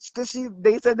 I was like, because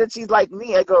they said that she's like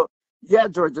me. I go,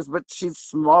 yeah, Georges, but she's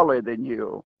smaller than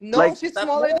you. No, like, she's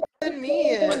smaller than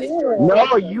me.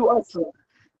 No, you are.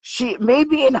 She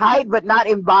maybe in height, but not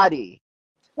in body.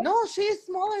 No, she's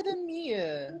smaller than me.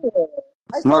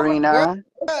 Marina?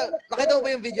 Nakita mo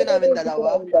ba yung video namin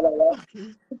dalawa?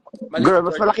 Girl,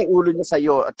 mas malaki ulo niya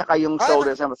sa'yo. At saka yung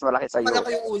shoulders niya mas malaki sa'yo.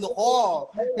 Malaki yung ulo ko.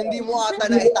 Hindi mo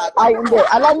ata na itatanong. Ay, hindi.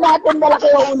 Alam natin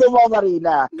malaki yung ulo mo,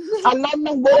 Marina. Alam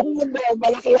ng buong mundo,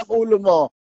 malaki yung ulo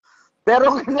mo.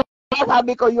 Pero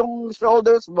sabi ko, yung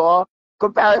shoulders mo,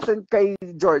 comparison kay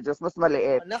Georges, mas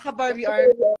maliit. Naka-Barbie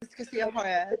arms kasi ako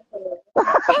eh.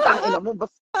 Alam mo,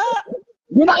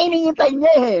 yun ang iniintay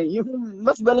niya eh. Yung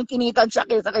mas balang kinitan siya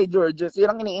kaysa kay Georges.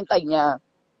 Yun ang iniintay niya.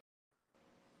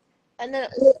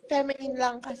 Feminine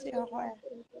lang kasi ako eh.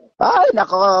 Ay,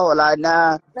 nako, wala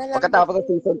na. Pagkatapos ng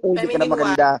season 2, hindi ka na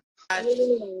maganda.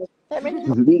 I mean,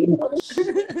 Hindi,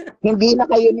 hindi na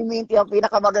kayo ni Minty ang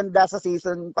pinakamaganda sa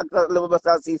season, pag lumabas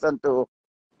sa season 2.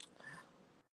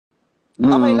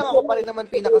 okay lang, ako pa rin naman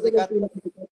pinakasikat.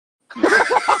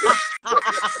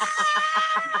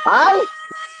 Ay!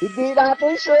 Hindi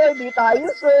natin sure, hindi tayo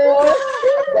sure.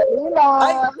 Dali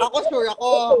Ay, lang. ako sure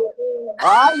ako.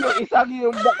 Ay, yung isang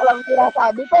yung baklang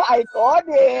sinasabi ko,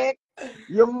 iconic.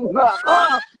 Yung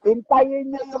ako, hintayin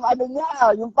niya yung ano niya,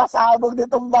 yung pasabog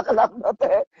nitong baklang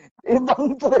natin.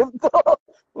 Ibang trip to.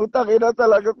 Utang ina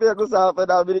talaga pinag-usapan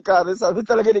namin ni Karen. Sabi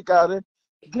talaga ni Karen,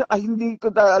 ay hindi ko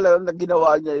na alam na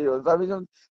ginawa niya yun. Sabi niya,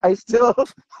 I still,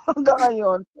 hanggang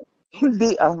ngayon,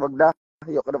 hindi, wag na.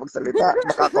 Ayoko na magsalita.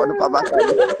 Baka ako ano pa ba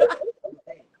sabi.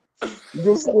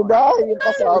 Diyos ko na, yung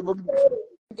pasabog.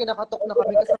 Kinakatok na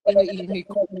kami kasi ingay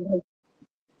ko.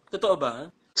 Totoo ba?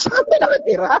 Saan ka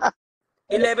nakatira?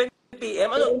 11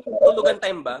 p.m.? Ano? Tulugan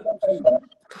time ba?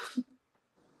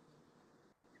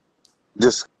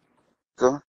 Diyos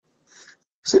ko.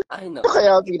 Sino Ay, no.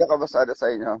 kaya ang pinakabasada sa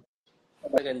inyo?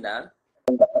 Maganda.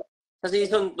 Sa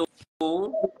season 2,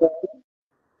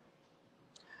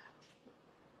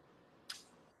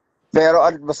 Pero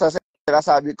basta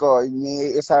sinasabi ko, yung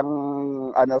isang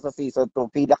ano sa season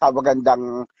 2,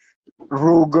 pinakamagandang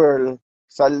Rugirl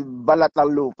sa balat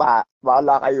ng lupa.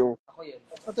 Bahala kayo. ako yun.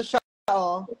 Ito siya,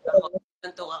 oh.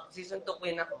 Season 2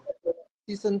 queen ako.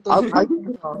 Season 2. Ay,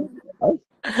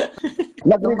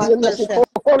 nag-reveal na si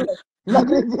Paul.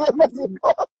 Nag-reveal na si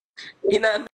Paul.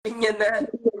 Inamin niya na.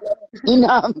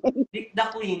 Inamin. Lick the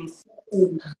Queens.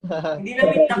 Hindi na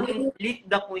Meet the Queens, Lick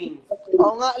the Queens.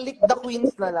 Oo nga, lick the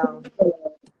queens na lang.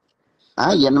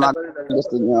 Ay, yan naman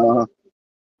gusto nyo.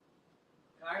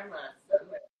 Karma.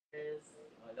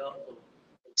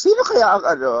 Sino kaya ang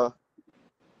ano?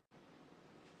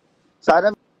 Sana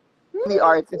may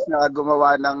artist na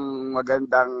gumawa ng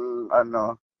magandang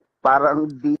ano, parang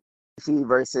DC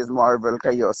versus Marvel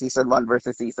kayo, season 1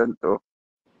 versus season 2.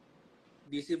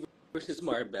 DC versus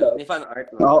Marvel. May fan art,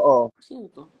 no? Oo.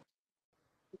 Sino to?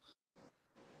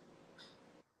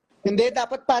 Hindi,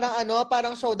 dapat parang ano,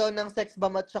 parang showdown ng sex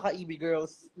bomb at saka EB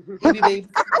girls. EB babes.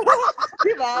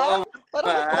 Diba? Oo,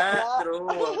 Parang true.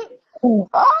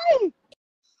 Ay!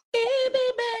 EB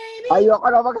baby! Ayoko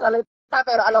na magsalita,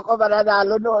 pero alam ko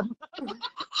mananalo nun.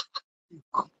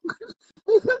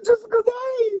 Diyos ko,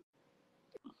 dahil.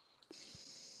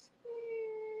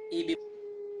 EB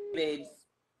babes.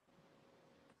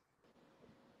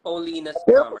 Paulina's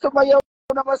Pero Summer. sumayaw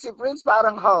naman si Prince,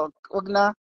 parang Hulk. Wag na.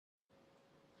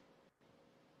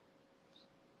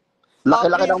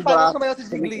 Laki-laki ng paano bra. sumayaw si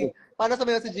Jiggly? Paano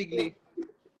sumayaw si Jiggly?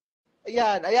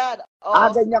 Ayan, ayan. Oh.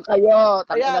 Ganyan kayo.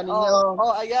 Tangina Ayan, ninyo.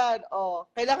 ayan,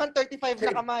 Kailangan 35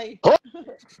 na kamay.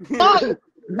 Hoy!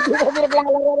 Hindi mo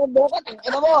pinaglalaro ng boka.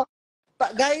 Tangina mo.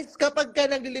 Guys, kapag ka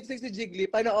nag-lip-sync si Jiggly,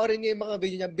 panoorin niyo yung mga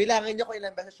video niya. Bilangin niyo kung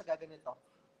ilang beses siya gaganito.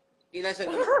 Ilan siya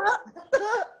nito?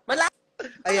 Malaki.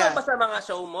 Ayan. Ano ba sa mga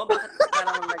show mo? Bakit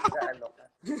parang nag-ano ka?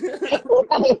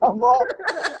 Tangina mo.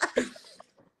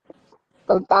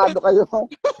 Tantado kayo.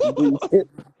 Bullshit.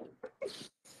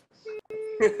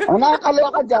 Ang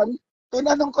nakakaloka dyan,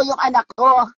 tinanong ko yung anak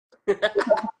ko.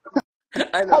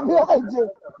 Ano? Sabi ko kay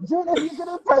June, if you can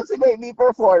impersonate me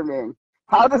performing,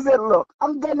 how does it look?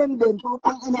 Ang galing din,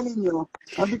 putang ina ninyo.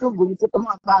 Sabi ko, bullshit ang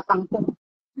mga batang to.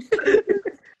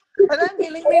 Ang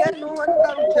galing may ano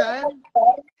tawag dyan?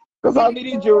 So sabi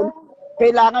ni June,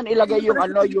 kailangan ilagay yung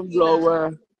ano, yung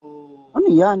blower. Ano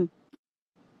yan?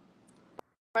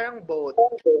 Parang boat.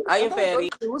 Ay, yung ferry.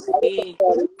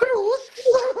 Cruise?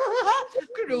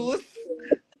 Cruise?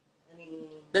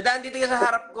 Dadaan dito yan sa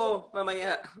harap ko,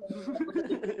 mamaya.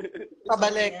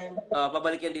 Pabalik.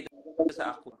 Pabalik yan dito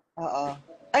sa ako. Oo.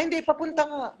 Ay, hindi. Papunta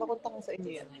nga. Papunta nga sa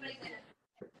inyo yan.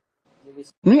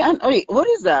 Wait, what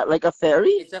is that? Like a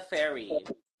ferry? It's a ferry.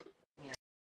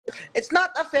 It's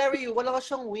not a ferry. Wala ka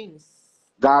siyang wings.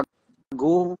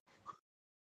 Gago.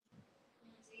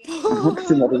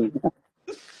 Kasi narinig.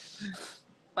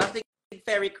 Plastic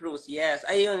ferry cruise, yes.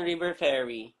 Ayun, river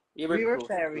ferry. River cruise.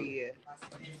 ferry.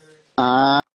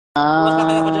 Mas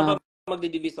laki ako dyan pag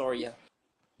magdidivisoria.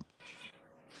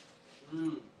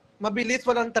 Mabilis,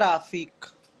 walang traffic.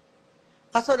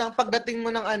 Kaso lang, pagdating mo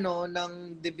ng ano,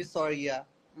 ng Divisoria,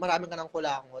 marami ka ng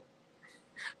kulangot.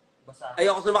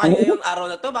 Ayoko sumakay ngayong araw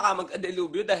na to, baka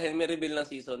mag-delubyo dahil may reveal ng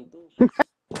season 2.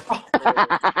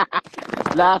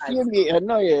 Last year,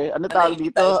 ano tawag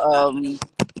dito?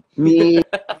 May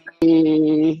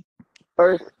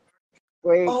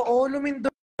earthquake. Oo,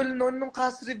 lumindol noon nung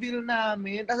cast reveal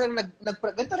namin. Tapos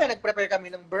ganito rin, nag-prepare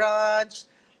kami ng brunch,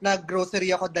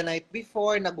 nag-grocery ako the night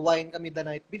before, nag-wine kami the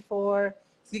night before.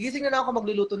 Sigising na lang ako,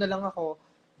 magluluto na lang ako.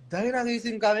 Dahil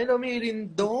nagising kami,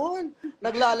 lumirin doon.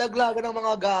 Naglalaglaga ng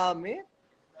mga gamit.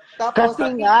 Tapos,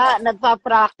 Kasi nga,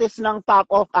 nagpa-practice ng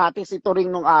pop-off ate si Turing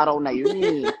nung araw na yun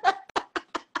eh.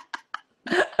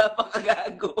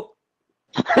 Napakagago.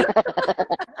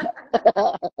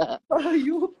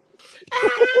 ayun.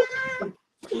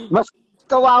 Mas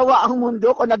kawawa ang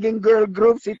mundo kung naging girl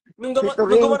group si Turing,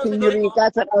 si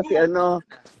Eureka, at si ano.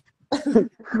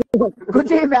 Could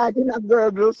you imagine ang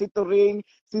girl group si Turing,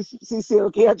 si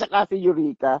Silky, at saka si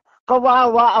Eureka?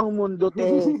 Kawawa ang mundo, te.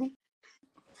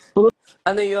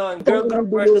 Ano yun? Girl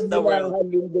group versus the world.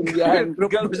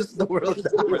 Girl versus the world.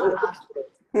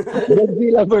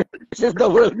 Godzilla versus the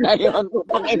world na yun.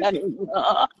 Pangina ninyo.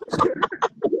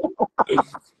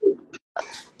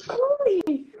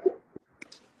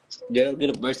 Girl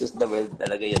group versus the world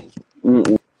talaga yun.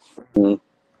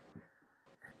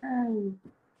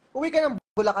 Uwi ka ng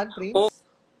Bulacan, Prince?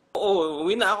 Oo,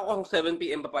 uwi na ako kung 7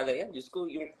 p.m. pa pala yan. Diyos ko,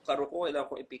 yung karo ko,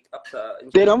 kailangan kong i-pick up sa...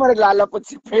 Hindi naman naglalapot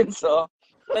si Prince, oh.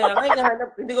 Kaya nga,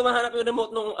 hindi ko mahanap yung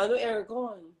remote nung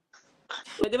aircon.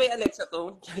 Pwede ba yung Alexa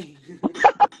to?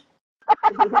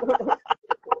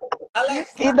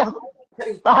 Alexa! Kita,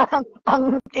 parang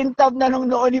ang kintab na nung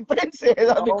noon ni Prince, eh.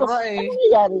 Sabi ko, ano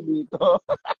nangyayari dito?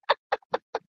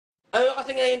 Ano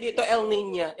kasi ngayon dito, El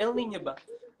Niña. El Niña ba?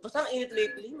 Basta ang init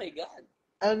lately, my God.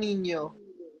 El Nino.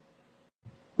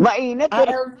 Mainit,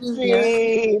 pero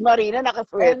si Marina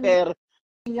naka-sweater.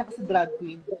 Niya kasi drag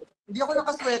queen. Hindi ako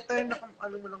naka-sweater,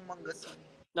 ano mo lang manggasin.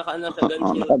 Naka-ano sa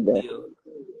ganito.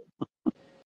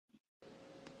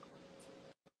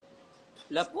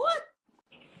 Lapot!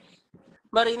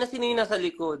 Marina, sino yung nasa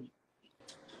likod?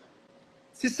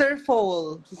 Si Sir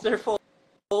Fall. Si Sir Fall.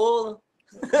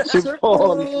 Sir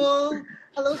Fall.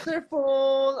 Hello, Sir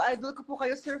Fall. Idol ko po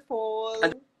kayo, Sir Fall.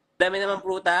 Ang dami naman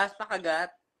prutas,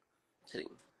 pakagat.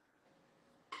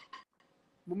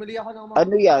 Bumili ako ng mga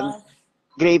Ano yan?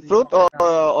 Grapefruit o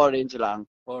orange lang?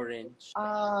 Orange.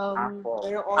 Apple.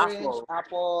 Pero orange,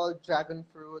 apple, dragon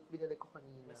fruit. Binili ko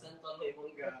kanina.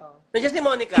 Nandiyan si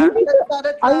Monica?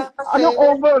 Ay, anong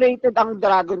overrated ang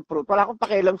dragon fruit? Wala akong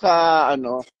pakialam sa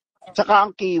ano. Tsaka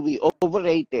ang kiwi,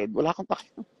 overrated. Wala akong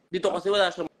pakialam. Dito kasi wala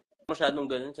siya masyadong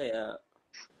ganun, kaya...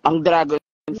 Ang dragon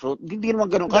fruit, hindi naman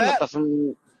ganun ka.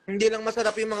 Hindi lang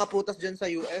masarap yung mga putas dyan sa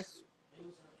US.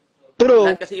 True.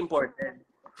 Lahat kasi imported.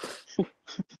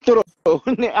 True.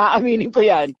 Aaminin ko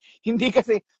yan. Hindi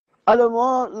kasi, alam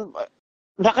mo,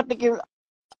 nakatikim,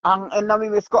 ang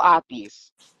namimiss ko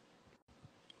atis.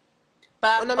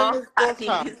 Namimiss ko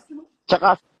siya.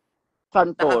 Tsaka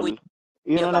santol.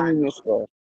 Yun ang namimiss ko.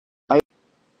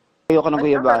 Ayoko ng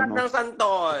guyabano. Masarap ng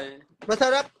santol.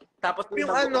 Masarap. Tapos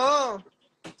yung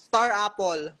star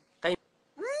apple. Kay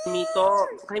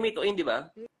Mito yun, di ba?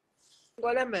 Hindi ko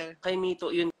alam eh. Kay Mito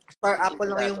yun. Star apple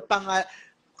lang yung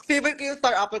favorite ko yung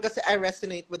star apple kasi I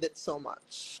resonate with it so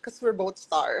much. Because we're both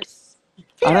stars.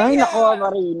 Aray, nako,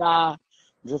 Marina.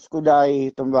 Diyos ko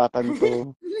dahil itong batang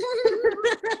to.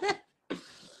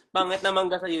 Pangit na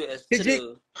mangga sa US.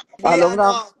 True. Alam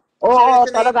na. Oo,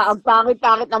 talaga. Ang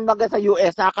pangit-pangit ng mangga sa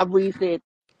US. Nakabwisit.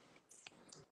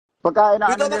 Pagkain na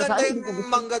dito maganda yung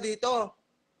mangga dito.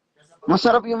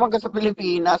 Masarap yung mangga sa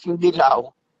Pilipinas, yung dilaw.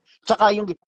 Tsaka yung...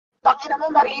 Takina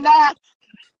mo, Marina!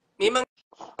 May mangga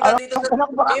dito sa...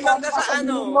 May mangga sa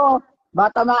ano?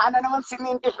 Matamaan na naman si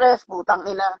Minty Fresh, putang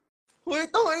ina. Uy,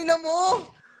 ina mo!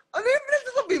 Ano yung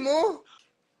pinagsasabi mo?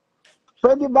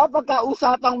 Pwede ba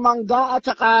pagkausapang mangga at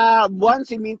saka buwan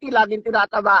si Minty laging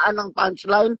tinatabaan ng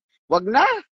punchline? Wag na!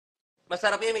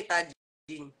 Masarap yun, may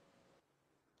tajin.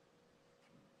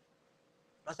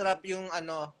 Masarap yung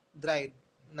dried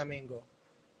na mango.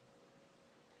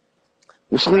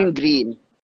 Gusto ko yung green.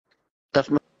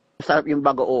 Tapos masarap yung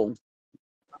bagoong.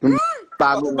 Yung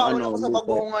bagong ako sa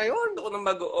bagoong ngayon. Gusto ko ng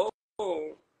bagoong.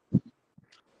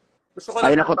 Gusto ko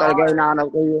ay, naku talaga yung nananaw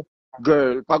ko yun.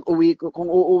 Girl, pag uwi ko, kung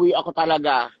uuwi ako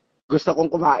talaga, gusto kong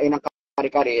kumain ng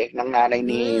kare-kare ng nanay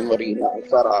ni Marina.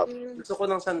 Sarap. Gusto ko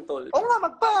ng santol. Oo nga,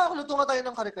 magpa-luto nga tayo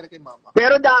ng kare-kare kay mama.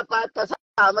 Pero dapat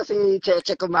kasama si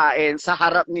Cheche kumain sa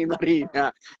harap ni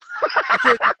Marina.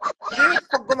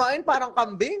 Pag kumain, parang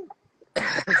kambing.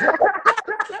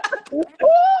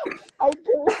 Ay,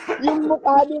 yung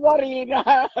mukha ni Marina.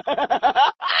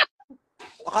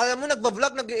 Akala mo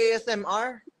nagbablog,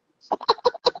 nag-ASMR?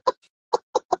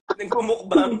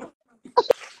 Nagmumukbang.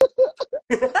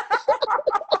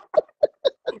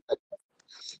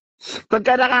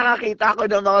 Pagka nakakakita ako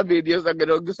ng mga videos na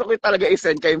gano'n, gusto ko talaga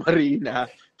i-send kay Marina.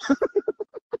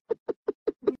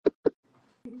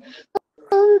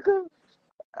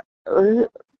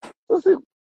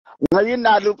 Ngayon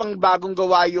lalo pang bagong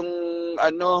gawa yung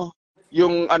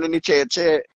ni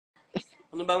Cheche.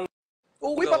 Ano bang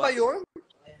Uwi pa ba yun?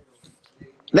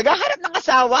 Naghahanap ng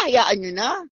asawa, hayaan nyo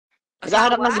na.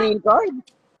 Naghahanap ng green card.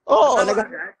 Oo,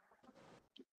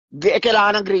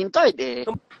 kailangan ng green card eh.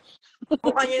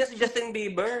 Mukha niya na si Justin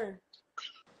Bieber.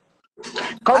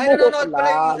 Kamuha nanonood pala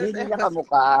yung lang, US hindi niya Embassy.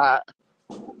 kamukha.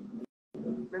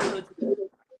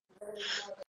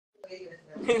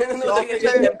 Nanonood yung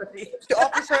US Embassy. Si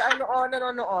Officer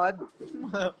nanonood.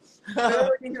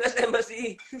 Nanonood yung US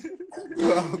Embassy.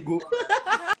 Gago.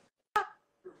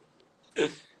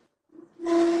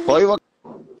 Hoy, wag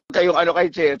kayong kay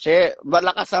Cheche.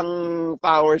 Malakas ang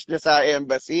powers niya sa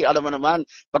embassy. Alam mo naman,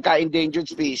 pagka-endangered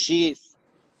species.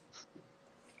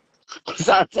 Kung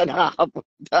saan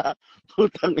nakakapunta.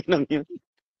 Putang inang yun.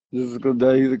 Diyos ko,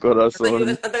 dahil corazon.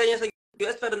 Ang tagal niya sa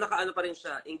US, pero nakaano pa rin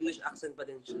siya. English accent pa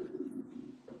rin siya.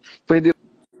 Pwede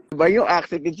ba yung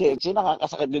accent ni Cheche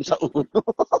nakakasakit din sa ulo?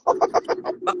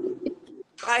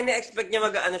 Baka ina-expect niya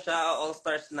mag-ano siya,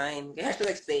 All-Stars 9. Kaya siya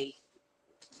nag-stay.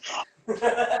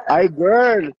 Ay,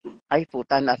 girl! Ay,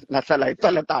 puta, nasa live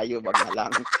pala tayo,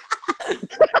 lang.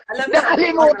 Alam mo,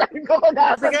 Nakalimutan ko kung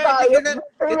nasa Sige, tayo. tignan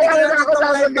Ako itong sa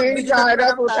live, sabihin mag-video chat na sana,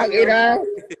 lang putang tayo. ina.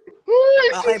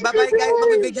 Okay, bye-bye guys.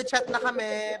 Mag-video chat na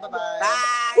kami. Bye-bye.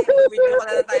 bye! Video ko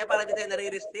na lang tayo para di tayo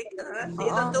nare-restrict.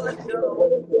 Season 2, let's go!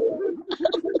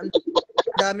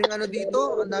 Ang daming dito.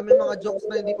 Ang daming mga jokes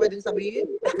na hindi pwedeng sabihin.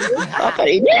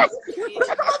 Okay, yes!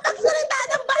 Gusto ko magsalita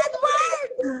ng bad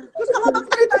words! Gusto ko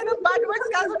magsalita ng bad words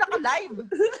kaso naka-live.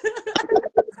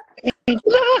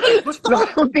 Gusto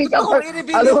ko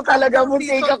i-reveal Alam mo yung talaga, kantang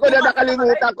muntik season ako na 2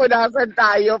 nakalimutan ko nasan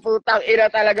tayo. Putang ina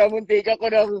talaga, muntik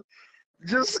ako ng...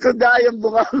 Diyos ko, dayang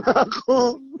bunganga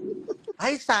ako.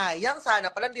 Ay, sayang. Sana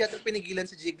pala hindi natin pinigilan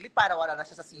si Jiggly para wala na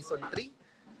siya sa season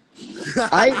 3.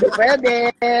 Ay, di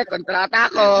pwede. Kontrata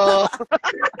ko.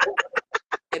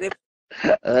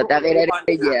 Taki na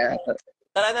rin niya.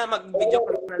 Tara na, mag-video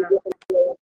ko na lang.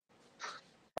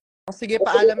 Sige,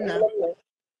 paalam na.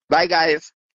 Bye,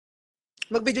 guys.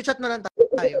 Mag-video chat na lang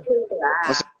tayo.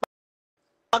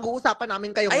 Pag-uusapan namin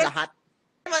kayong Ay, lahat.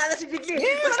 Wala na si Jiggly.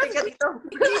 Basta ka dito.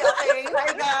 Okay, hi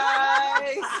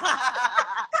guys!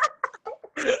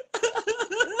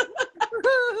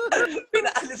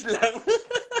 Pinaalis lang.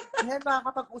 Yan,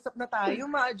 makakapag-usap na tayo.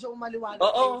 Medyo maliwanag.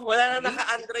 Oo, wala na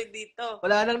naka-Android dito.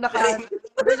 Wala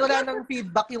nang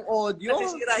feedback yung audio.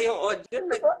 Nasisira yung audio.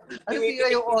 Nasisira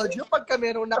yung audio pagka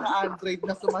merong naka-Android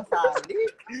na sumasali.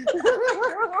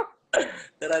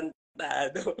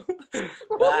 Tarantado.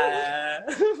 Bye.